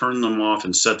turn them off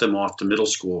and set them off to middle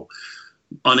school,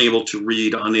 unable to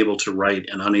read, unable to write,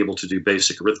 and unable to do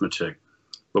basic arithmetic.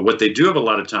 But what they do have a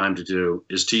lot of time to do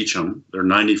is teach them. They're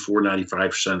 94,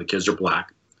 95% of the kids are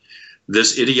black.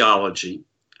 This ideology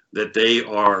that they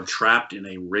are trapped in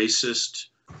a racist,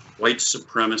 white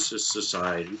supremacist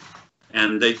society,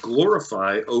 and they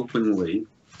glorify openly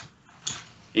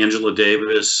Angela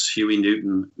Davis, Huey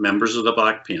Newton, members of the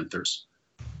Black Panthers,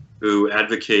 who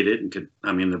advocated,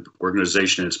 the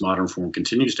organization in its modern form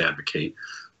continues to advocate,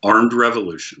 armed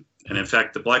revolution. And in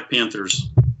fact, the Black Panthers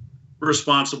were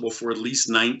responsible for at least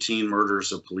 19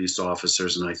 murders of police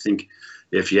officers. And I think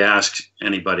if you ask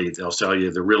anybody, they'll tell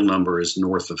you the real number is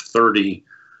north of 30,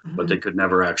 but they could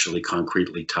never actually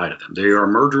concretely tie to them. They are a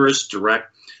murderous,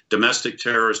 direct, domestic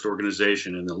terrorist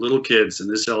organization, and the little kids in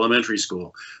this elementary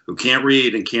school who can't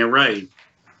read and can't write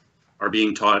are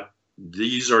being taught,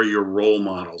 these are your role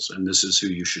models and this is who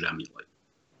you should emulate.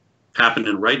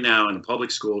 Happening right now in a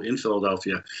public school in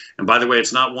Philadelphia. And by the way,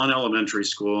 it's not one elementary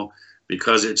school,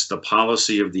 because it's the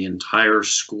policy of the entire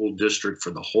school district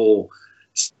for the whole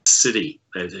city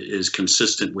that is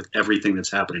consistent with everything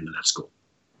that's happening in that school.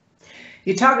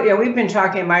 We've been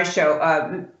talking in my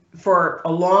show for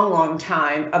a long, long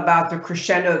time about the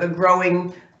crescendo, the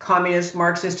growing communist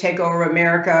Marxist takeover of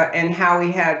America, and how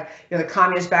we had the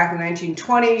communists back in the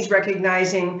 1920s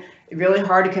recognizing it really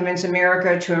hard to convince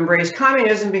America to embrace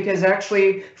communism, because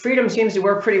actually freedom seems to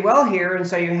work pretty well here. And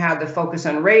so you have the focus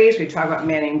on race. We talk about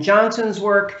Manning Johnson's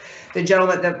work, the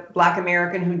gentleman, the Black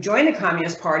American who joined the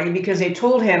Communist Party because they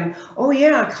told him, oh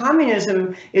yeah,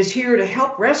 communism is here to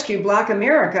help rescue Black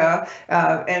America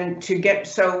and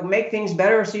to make things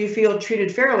better so you feel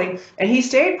treated fairly. And he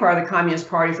stayed part of the Communist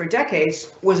Party for decades,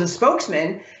 was a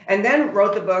spokesman, and then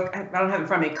wrote the book, I don't have it in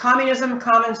front of me, Communism,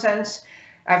 Common Sense.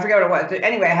 I forget what it was.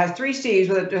 Anyway, it has 3 C's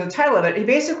with the title of it. He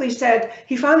basically said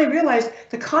he finally realized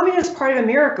the Communist Party of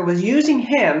America was using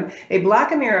him, a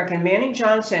Black American, Manning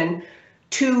Johnson,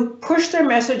 to push their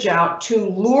message out to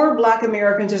lure Black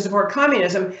Americans to support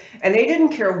communism. And they didn't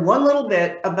care one little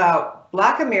bit about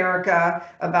Black America,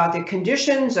 about the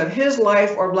conditions of his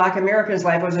life or Black Americans'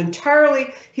 life. It was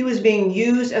entirely, he was being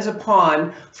used as a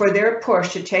pawn for their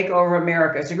push to take over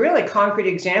America. It's a really concrete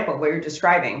example of what you're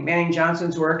describing, Manning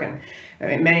Johnson's work and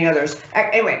many others.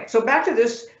 Anyway, so back to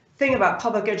this thing about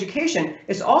public education.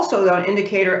 It's also an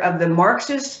indicator of the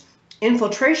Marxist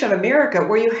infiltration of America,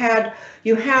 where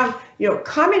you have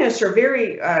communists are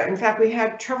very, in fact, we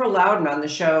had Trevor Loudon on the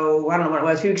show, I don't know what it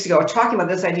was, a few weeks ago, talking about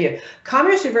this idea.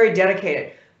 Communists are very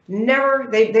dedicated.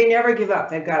 They never give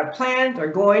up. They've got a plan, they're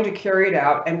going to carry it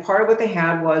out. And part of what they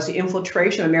had was the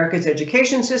infiltration of America's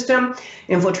education system,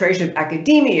 infiltration of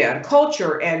academia and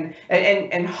culture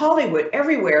and Hollywood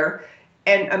everywhere.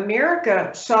 And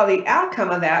America saw the outcome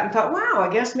of that and thought, wow,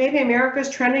 I guess maybe America's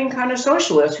trending kind of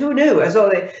socialist. Who knew? As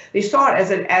though they saw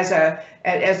it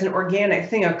as an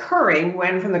organic thing occurring,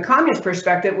 when from the communist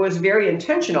perspective it was very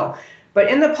intentional.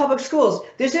 But in the public schools,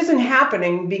 this isn't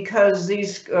happening because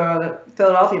these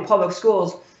Philadelphia public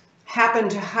schools happen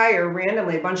to hire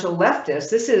randomly a bunch of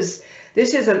leftists. This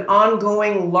is an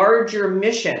ongoing larger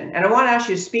mission. And I want to ask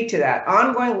you to speak to that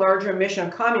ongoing larger mission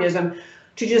of communism,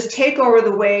 to just take over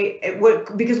the way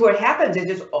because what happens is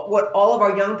just what all of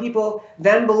our young people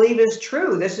then believe is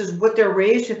true. This is what they're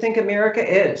raised to think America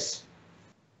is.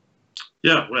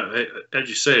 Yeah, well, as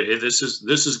you say, this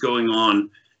is going on,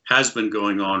 has been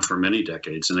going on for many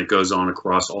decades, and it goes on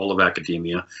across all of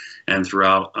academia and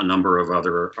throughout a number of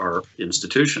other our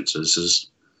institutions. This is,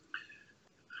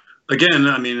 again,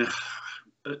 I mean,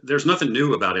 there's nothing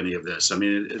new about any of this. I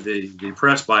mean, the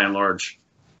press by and large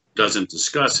doesn't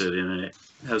discuss it, and it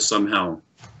has somehow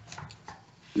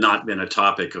not been a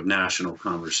topic of national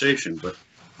conversation. But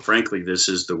frankly, this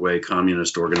is the way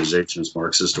communist organizations,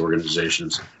 Marxist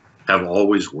organizations have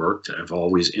always worked, have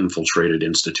always infiltrated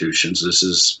institutions. This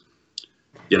is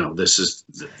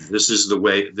the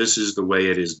way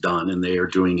it is done, and they are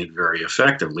doing it very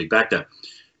effectively. Back to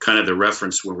kind of the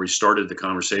reference where we started the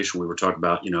conversation, we were talking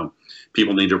about,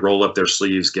 people need to roll up their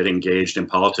sleeves, get engaged in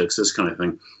politics, this kind of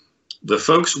thing. The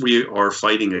folks we are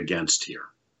fighting against here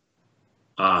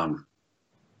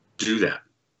do that.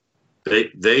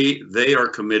 They are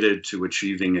committed to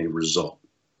achieving a result,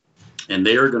 and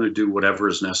they are going to do whatever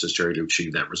is necessary to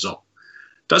achieve that result.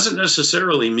 Doesn't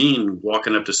necessarily mean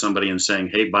walking up to somebody and saying,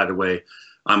 hey, by the way,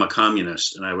 I'm a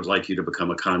communist and I would like you to become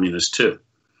a communist too.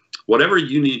 Whatever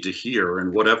you need to hear,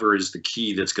 and whatever is the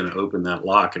key that's going to open that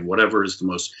lock, and whatever is the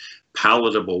most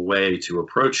palatable way to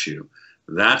approach you,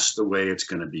 that's the way it's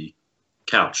going to be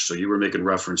couched. So you were making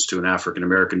reference to an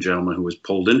African-American gentleman who was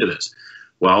pulled into this.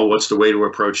 Well, what's the way to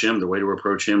approach him? The way to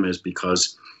approach him is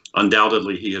because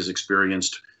undoubtedly he has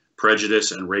experienced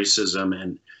prejudice and racism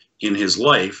and in his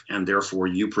life, and therefore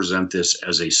you present this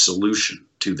as a solution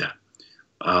to that.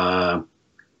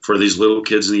 For these little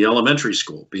kids in the elementary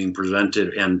school, being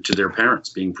presented, and to their parents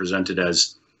being presented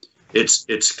as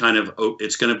it's going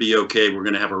to be okay, we're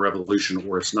going to have a revolution,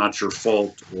 or it's not your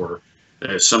fault, or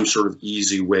some sort of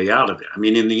easy way out of it. I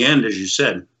mean, in the end, as you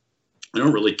said, I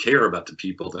don't really care about the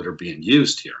people that are being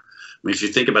used here. I mean, if you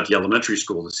think about the elementary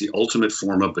school, it's the ultimate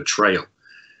form of betrayal.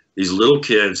 These little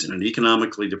kids in an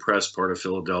economically depressed part of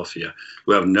Philadelphia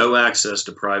who have no access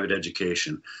to private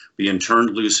education being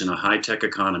turned loose in a high-tech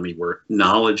economy where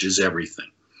knowledge is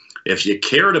everything. If you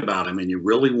cared about them and you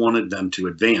really wanted them to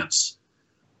advance,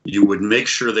 you would make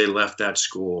sure they left that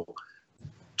school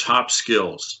top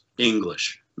skills,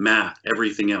 English, math,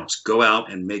 everything else. Go out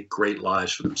and make great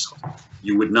lives for themselves.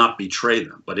 You would not betray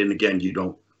them. But then again, you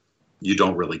don't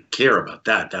really care about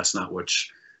that. That's not what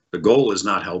the goal is.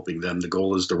 Not helping them. The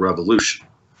goal is the revolution.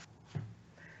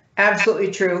 Absolutely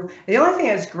true. The only thing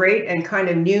that's great and kind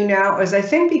of new now is, I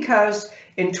think, because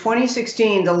in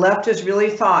 2016, the leftists really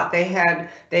thought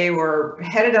they were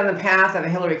headed on the path of a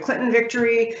Hillary Clinton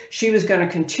victory. She was going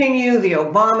to continue the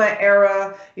Obama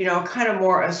era, kind of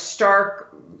more a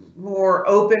stark, more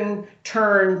open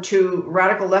turn to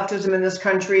radical leftism in this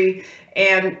country.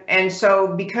 And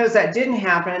so because that didn't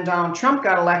happen and Donald Trump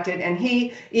got elected, and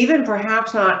he, even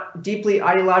perhaps not deeply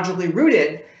ideologically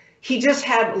rooted, he just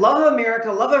had love of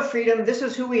America, love of freedom. This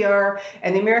is who we are.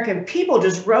 And the American people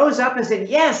just rose up and said,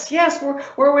 yes,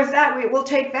 we're with that. We'll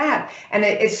take that. And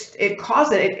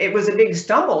it was a big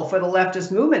stumble for the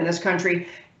leftist movement in this country.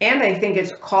 And I think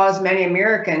it's caused many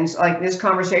Americans, like this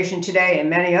conversation today and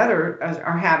many other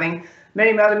are having,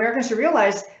 many other Americans to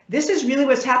realize this is really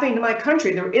what's happening to my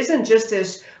country. There isn't just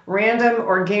this random,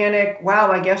 organic, wow,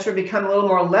 I guess we're becoming a little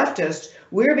more leftist.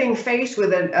 We're being faced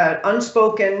with an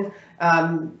unspoken,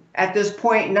 at this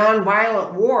point,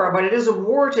 nonviolent war, but it is a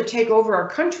war to take over our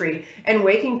country, and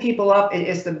waking people up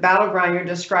is the battleground you're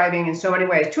describing in so many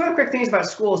ways. Two other quick things about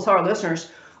schools, tell our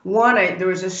listeners. One, there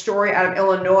was a story out of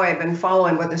Illinois I've been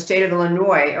following with the state of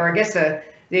Illinois, or I guess the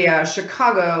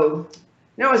Chicago,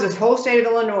 no, it was this whole state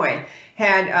of Illinois,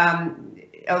 had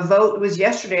a vote, was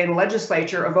yesterday in the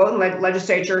legislature, a vote in the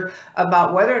legislature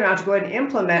about whether or not to go ahead and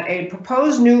implement a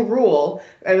proposed new rule.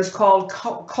 It was called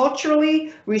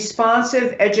culturally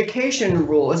responsive education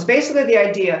rule. It's basically the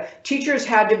idea teachers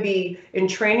had to be, in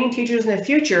training teachers in the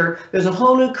future, there's a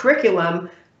whole new curriculum,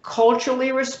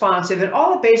 culturally responsive. And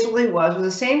all it basically was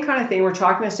the same kind of thing we're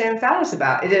talking to Sam Faddis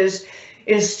about. It is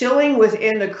instilling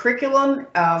within the curriculum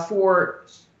for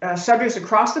subjects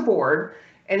across the board,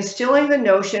 instilling the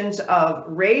notions of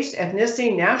race,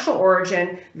 ethnicity, national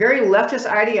origin, very leftist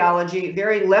ideology,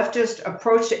 very leftist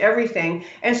approach to everything.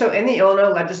 And so in the Illinois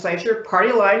legislature,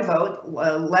 party line vote,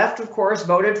 left, of course,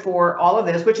 voted for all of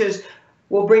this, which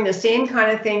will bring the same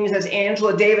kind of things as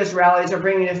Angela Davis rallies are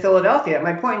bringing to Philadelphia.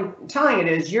 My point in telling it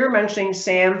is, you're mentioning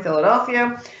Sam,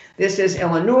 Philadelphia. This is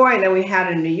Illinois, and then we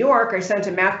had in New York. I sent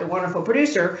to Matt, the wonderful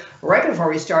producer, right before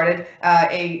we started,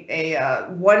 a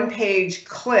one-page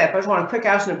clip. I just want to quick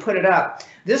ask him to put it up.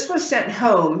 This was sent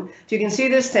home. So you can see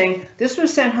this thing. This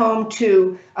was sent home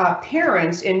to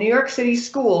parents in New York City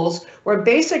schools, where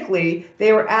basically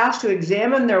they were asked to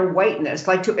examine their whiteness,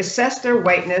 like to assess their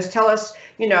whiteness. Tell us,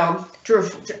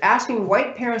 to asking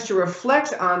white parents to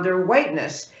reflect on their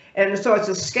whiteness. And so it's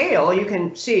a scale, you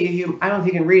can see, I don't know if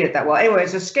you can read it that well. Anyway,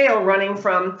 it's a scale running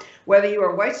from whether you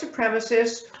are a white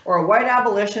supremacist or a white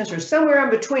abolitionist or somewhere in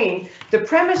between. The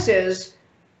premise is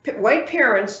white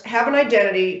parents have an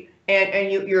identity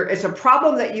and you're it's a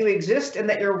problem that you exist and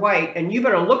that you're white, and you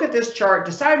better look at this chart,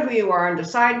 decide who you are, and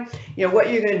decide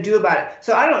what you're going to do about it.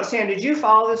 So I don't know, Sam, did you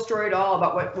follow this story at all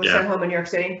about what was sent home in New York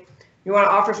City? You want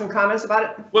to offer some comments about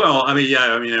it? Well, I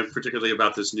mean, particularly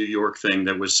about this New York thing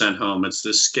that was sent home. It's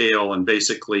this scale, and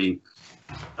basically,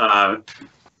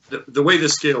 the way the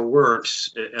scale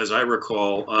works, as I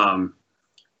recall,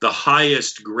 the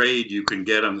highest grade you can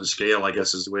get on the scale, I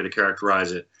guess, is the way to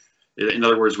characterize it. In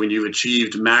other words, when you've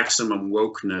achieved maximum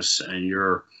wokeness and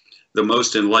you're the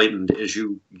most enlightened, is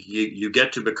you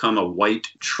get to become a white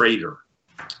traitor.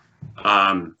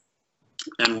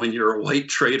 And when you're a white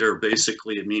traitor,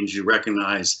 basically it means you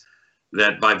recognize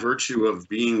that by virtue of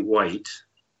being white,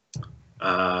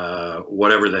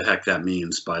 whatever the heck that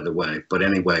means, by the way, but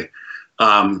anyway,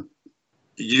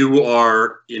 you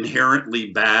are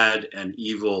inherently bad and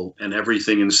evil, and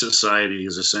everything in society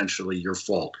is essentially your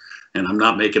fault. And I'm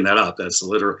not making that up. That's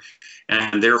literal.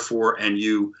 And therefore,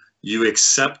 you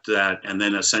accept that and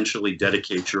then essentially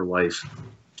dedicate your life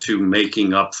to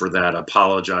making up for that,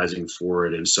 apologizing for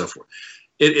it, and so forth.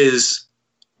 It is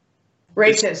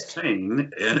racist,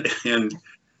 insane,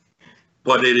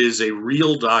 but it is a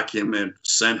real document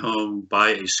sent home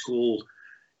by a school,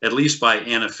 at least by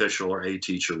an official or a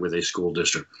teacher with a school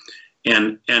district,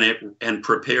 and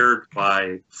prepared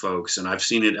by folks, and I've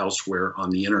seen it elsewhere on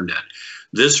the internet.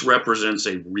 This represents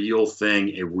a real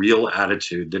thing, a real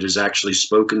attitude that is actually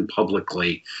spoken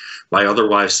publicly by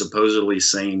otherwise supposedly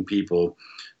sane people,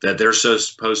 that they're so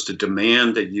supposed to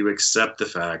demand that you accept the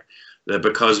fact that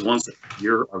because once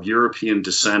you're of European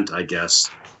descent, I guess,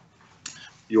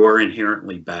 you are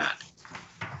inherently bad.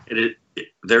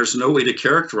 There's no way to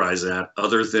characterize that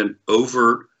other than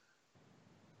overt,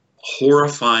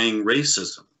 horrifying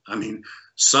racism. I mean,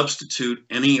 substitute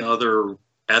any other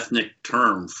ethnic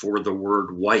term for the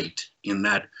word white in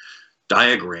that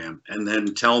diagram, and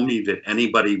then tell me that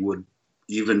anybody would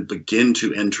even begin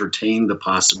to entertain the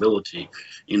possibility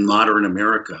in modern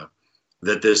America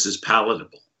that this is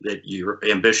palatable, that your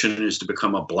ambition is to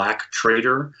become a black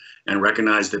traitor and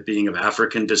recognize that being of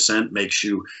African descent makes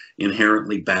you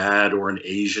inherently bad, or an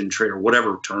Asian traitor,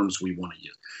 whatever terms we want to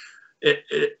use.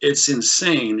 It's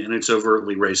insane, and it's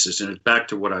overtly racist. And it's back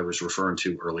to what I was referring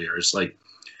to earlier. It's like,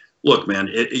 look, man,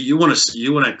 you want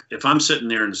to, if I'm sitting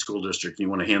there in the school district and you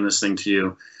want to hand this thing to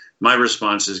you, my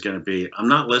response is going to be, I'm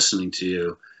not listening to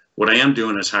you. What I am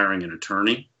doing is hiring an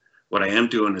attorney. What I am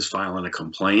doing is filing a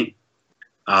complaint.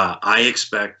 I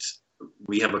expect,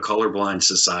 we have a colorblind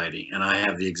society, and I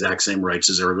have the exact same rights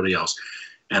as everybody else.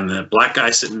 And the black guy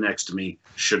sitting next to me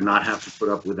should not have to put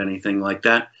up with anything like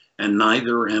that. And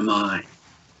neither am I.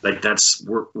 Like,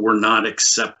 we're not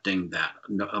accepting that.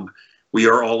 We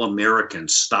are all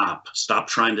Americans. Stop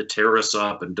trying to tear us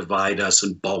up and divide us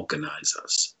and balkanize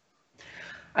us.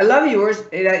 I love yours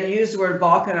that you use the word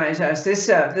balkanize us.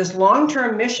 This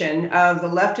long-term mission of the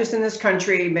leftists in this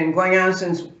country been going on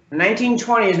since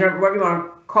 1920s, whatever you want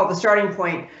to call the starting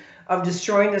point of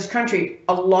destroying this country.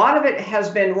 A lot of it has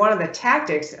been one of the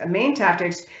tactics, main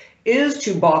tactics, is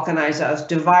to balkanize us,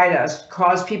 divide us,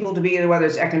 cause people to be, whether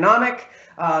it's economic,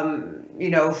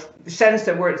 sense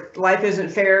that life isn't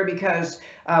fair because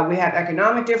we have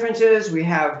economic differences, we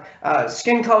have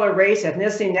skin color, race,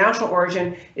 ethnicity, national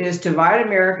origin, is divide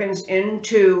Americans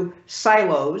into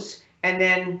silos and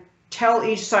then tell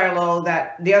each silo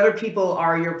that the other people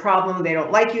are your problem. They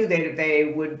don't like you.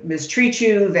 They would mistreat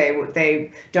you.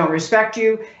 They don't respect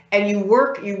you. And you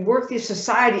work the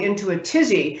society into a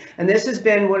tizzy. And this has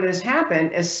been what has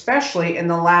happened, especially in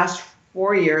the last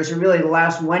 4 years, or really the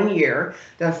last 1 year,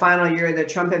 the final year of the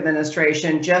Trump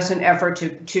administration, just an effort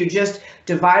to just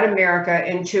divide America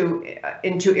into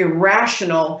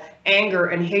irrational anger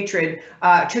and hatred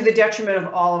to the detriment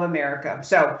of all of America.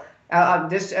 So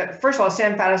first of all,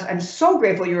 Sam Faddis, I'm so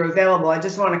grateful you're available. I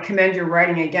just want to commend your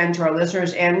writing again to our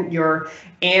listeners, and your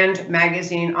And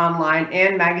Magazine online,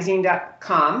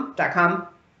 andmagazine.com.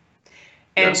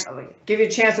 And yes, give you a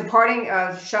chance, a parting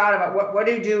shot about what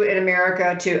do you do in America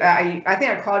I think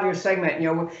I called your segment,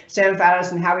 Sam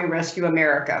Faddis and How We Rescue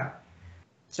America.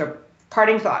 So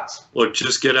parting thoughts. Look,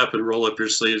 just get up and roll up your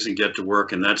sleeves and get to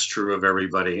work. And that's true of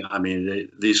everybody. I mean,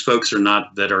 these folks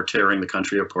that are tearing the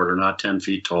country apart are not 10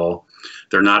 feet tall.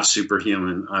 They're not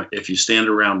superhuman. If you stand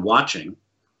around watching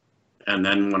and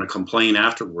then want to complain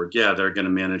afterward, yeah, they're going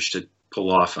to manage to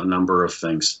pull off a number of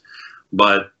things.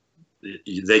 But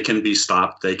they can be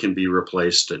stopped. They can be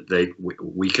replaced.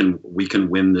 We can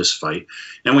win this fight,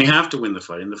 and we have to win the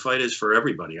fight. And the fight is for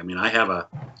everybody. I mean, I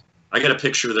got a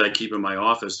picture that I keep in my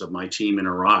office of my team in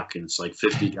Iraq, and it's like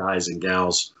 50 guys and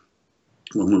gals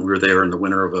when we were there in the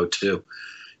winter of '02.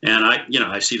 And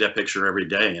I see that picture every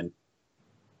day, and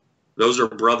Those are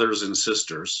brothers and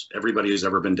sisters. Everybody who's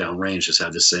ever been downrange has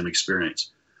had the same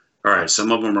experience. All right,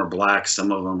 some of them are black,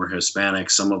 some of them are Hispanic,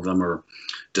 some of them are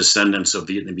descendants of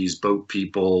Vietnamese boat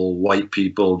people, white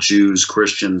people, Jews,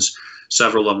 Christians.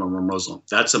 Several of them are Muslim.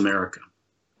 That's America,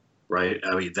 right?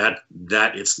 I mean, that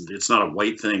it's not a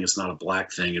white thing, it's not a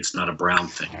black thing, it's not a brown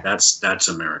thing. That's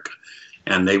America,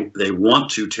 and they want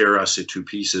to tear us into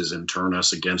pieces and turn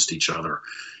us against each other,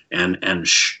 and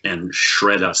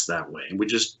shred us that way, and we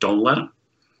just don't let them.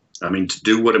 I mean, to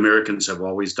do what Americans have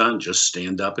always done, just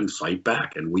stand up and fight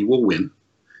back, and we will win.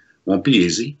 Won't be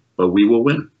easy, but we will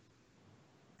win.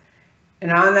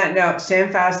 And on that note,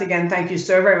 Sam Faddis, again, thank you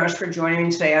so very much for joining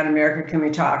me today on America Can We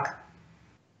Talk.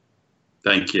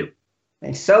 Thank you.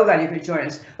 I'm so glad you could join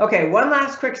us. Okay, one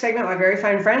last quick segment, my very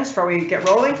fine friends, before we get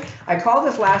rolling. I call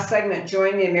this last segment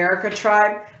Join the America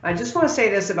Tribe. I just want to say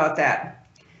this about that.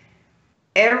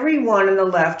 Everyone on the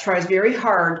left tries very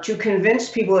hard to convince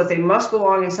people that they must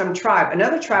belong in some tribe.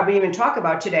 Another tribe we even talk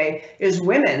about today is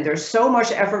women. There's so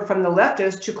much effort from the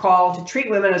leftists to treat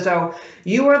women as though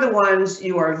you are the ones,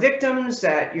 you are victims,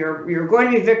 that you're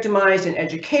going to be victimized in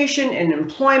education, in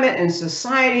employment, in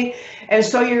society. And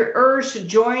so you're urged to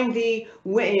join the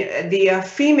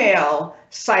female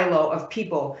silo of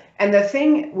people. And the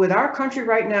thing with our country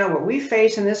right now, what we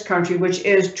face in this country, which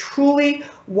is truly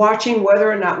watching whether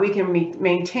or not we can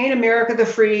maintain America the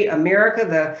free,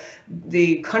 America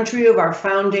the country of our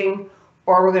founding,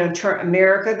 or we're going to turn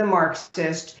America the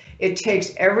Marxist. It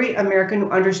takes every American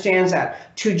who understands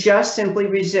that to just simply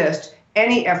resist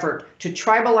any effort to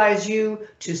tribalize you,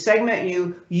 to segment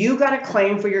you. You got to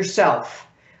claim for yourself.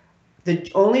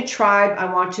 The only tribe I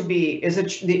want to be is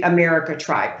the America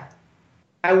tribe.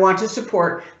 I want to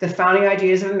support the founding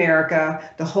ideas of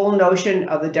America, the whole notion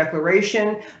of the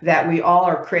Declaration that we all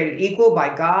are created equal by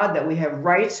God, that we have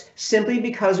rights simply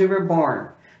because we were born.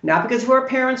 Not because of who our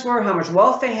parents were, how much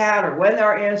wealth they had, or when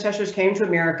our ancestors came to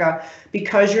America,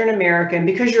 because you're an American,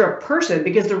 because you're a person,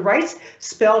 because the rights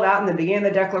spelled out in the beginning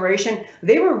of the Declaration,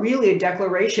 they were really a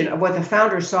declaration of what the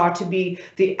founders saw to be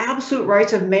the absolute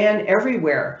rights of man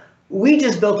everywhere. We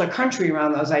just built a country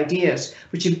around those ideas,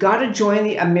 but you've got to join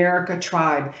the America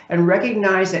tribe and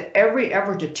recognize that every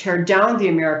effort to tear down the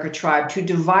America tribe, to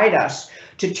divide us,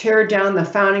 to tear down the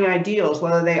founding ideals,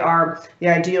 whether they are the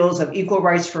ideals of equal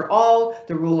rights for all,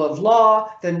 the rule of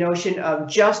law, the notion of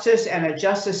justice and a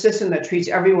justice system that treats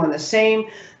everyone the same,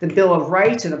 the Bill of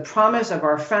Rights and the promise of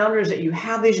our founders that you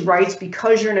have these rights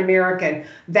because you're an American.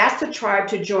 That's the tribe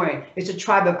to join. It's a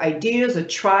tribe of ideas, a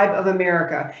tribe of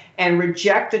America, and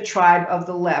reject the tribe of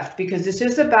the left, because this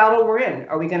is the battle we're in.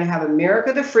 Are we going to have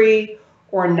America the free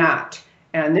or not?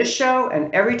 And on this show,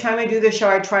 and every time I do this show,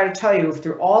 I try to tell you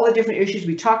through all the different issues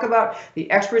we talk about, the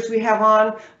experts we have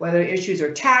on, whether the issues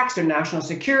are tax or national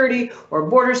security or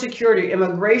border security,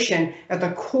 immigration, at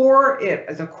the core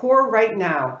right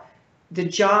now, the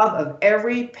job of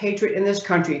every patriot in this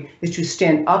country is to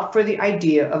stand up for the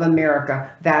idea of America.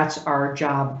 That's our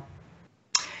job.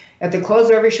 At the close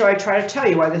of every show, I try to tell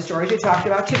you why the stories we talked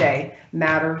about today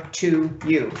matter to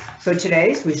you. So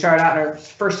today, we started out our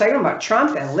first segment about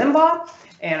Trump and Limbaugh.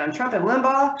 And on Trump and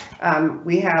Limbaugh,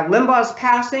 we have Limbaugh's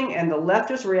passing and the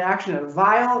leftist reaction of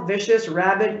vile, vicious,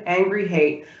 rabid, angry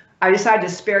hate. I decided to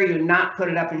spare you and not put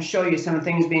it up and show you some of the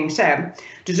things being said.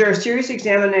 Deserves serious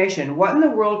examination. What in the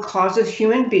world causes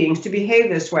human beings to behave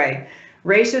this way?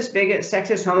 Racist, bigot,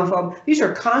 sexist, homophobe. These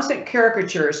are constant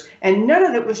caricatures, and none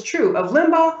of it was true of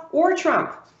Limbaugh or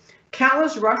Trump.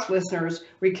 Countless Rush listeners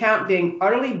recount being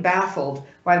utterly baffled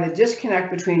by the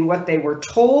disconnect between what they were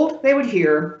told they would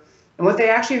hear and what they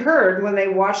actually heard when they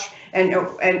watched.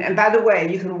 And by the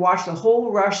way, you can watch the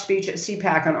whole Rush speech at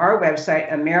CPAC on our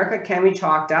website,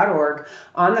 americacanwetalk.org,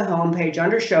 on the homepage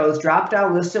under shows, drop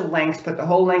down list of links, put the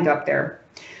whole link up there.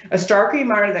 A stark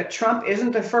reminder that Trump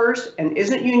isn't the first and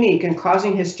isn't unique in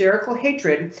causing hysterical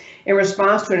hatred in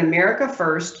response to an America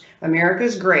first,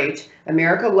 America's great,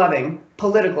 America loving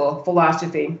political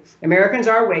philosophy. Americans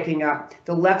are waking up.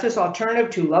 The leftist alternative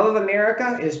to love of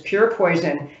America is pure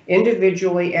poison,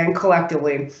 individually and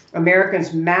collectively.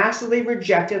 Americans massively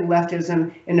rejected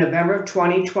leftism in November of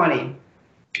 2020.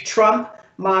 Trump,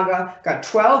 MAGA, got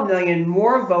 12 million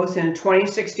more votes than in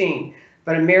 2016.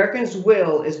 But Americans'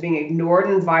 will is being ignored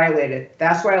and violated.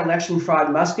 That's why election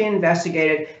fraud must be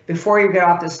investigated. Before you get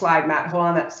off this slide, Matt, hold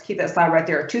on, let's keep that slide right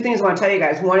there. Two things I want to tell you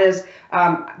guys. One is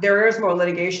there is more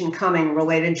litigation coming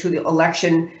related to the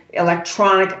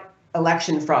electronic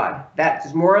election fraud.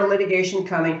 That's more litigation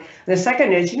coming. And the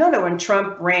second is, you know that when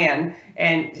Trump ran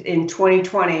and in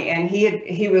 2020, and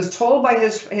he was told by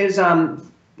his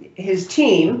his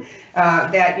team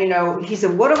that, he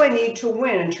said, what do I need to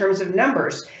win in terms of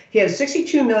numbers? He had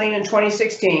 62 million in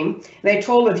 2016, and they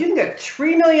told him, if you can get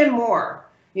 3 million more,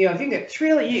 if you can get 3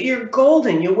 million, you're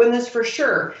golden, you'll win this for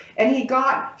sure. And he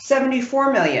got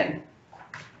 74 million,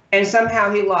 and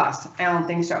somehow he lost. I don't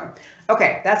think so.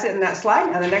 Okay, that's it in that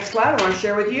slide. On the next slide, I want to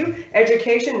share with you,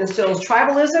 education instills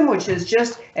tribalism, which is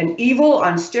just an evil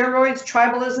on steroids.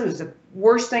 Tribalism is the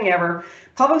worst thing ever.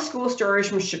 Public school stories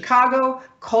from Chicago.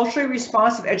 Culturally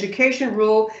responsive education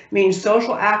rule means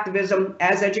social activism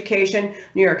as education.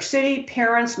 New York City,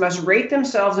 parents must rate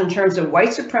themselves in terms of white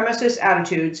supremacist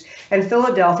attitudes. And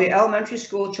Philadelphia, elementary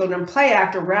school children play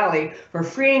act or rally for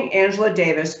freeing Angela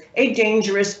Davis, a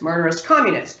dangerous, murderous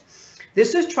communist.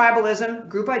 This is tribalism,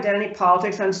 group identity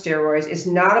politics on steroids. It's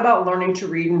not about learning to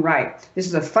read and write. This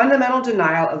is a fundamental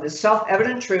denial of the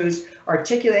self-evident truths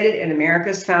articulated in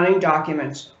America's founding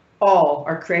documents. All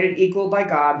are created equal by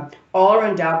God. All are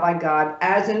endowed by God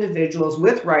as individuals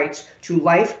with rights to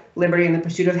life, liberty, and the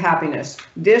pursuit of happiness.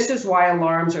 This is why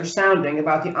alarms are sounding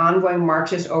about the ongoing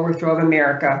Marxist overthrow of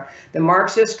America. The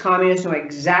Marxist communists know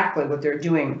exactly what they're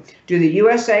doing. Do the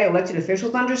USA elected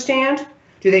officials understand?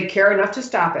 Do they care enough to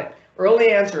stop it?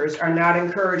 Early answers are not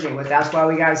encouraging, but that's why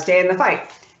we got to stay in the fight.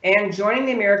 And joining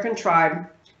the American tribe,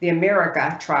 the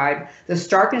America tribe, the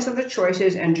starkness of the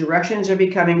choices and directions are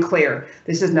becoming clear.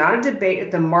 This is not a debate at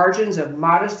the margins of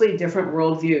modestly different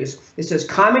worldviews. This is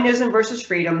communism versus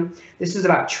freedom. This is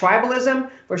about tribalism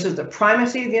versus the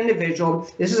primacy of the individual.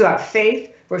 This is about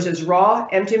faith versus raw,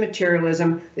 empty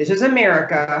materialism. This is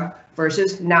America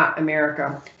versus not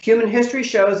America. Human history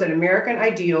shows that American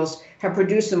ideals have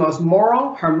produced the most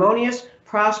moral, harmonious,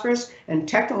 prosperous, and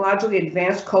technologically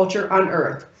advanced culture on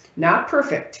earth. Not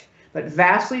perfect, but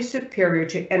vastly superior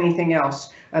to anything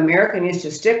else. America needs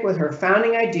to stick with her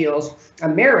founding ideals.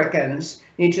 Americans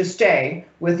need to stay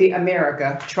with the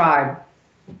America tribe.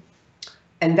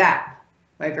 And that,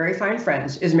 my very fine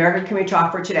friends, is America Can We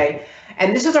Talk for today.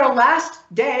 And this is our last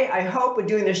day, I hope, with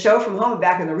doing the show from home and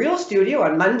back in the real studio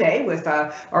on Monday with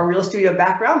our real studio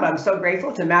background. But I'm so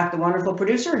grateful to Matt, the wonderful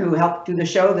producer, who helped do the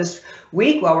show this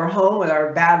week while we're home with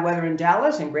our bad weather in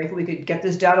Dallas, and grateful we could get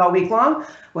this done all week long.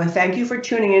 Well, thank you for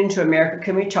tuning in to America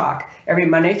Can We Talk every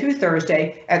Monday through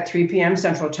Thursday at 3 p.m.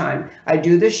 Central Time. I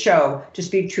do this show to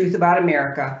speak truth about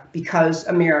America because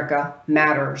America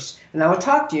matters. And I will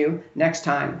talk to you next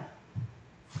time.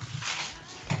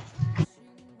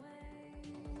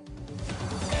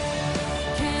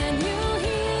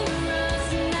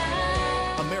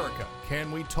 Can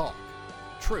we talk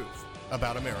truth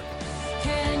about America?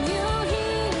 Can you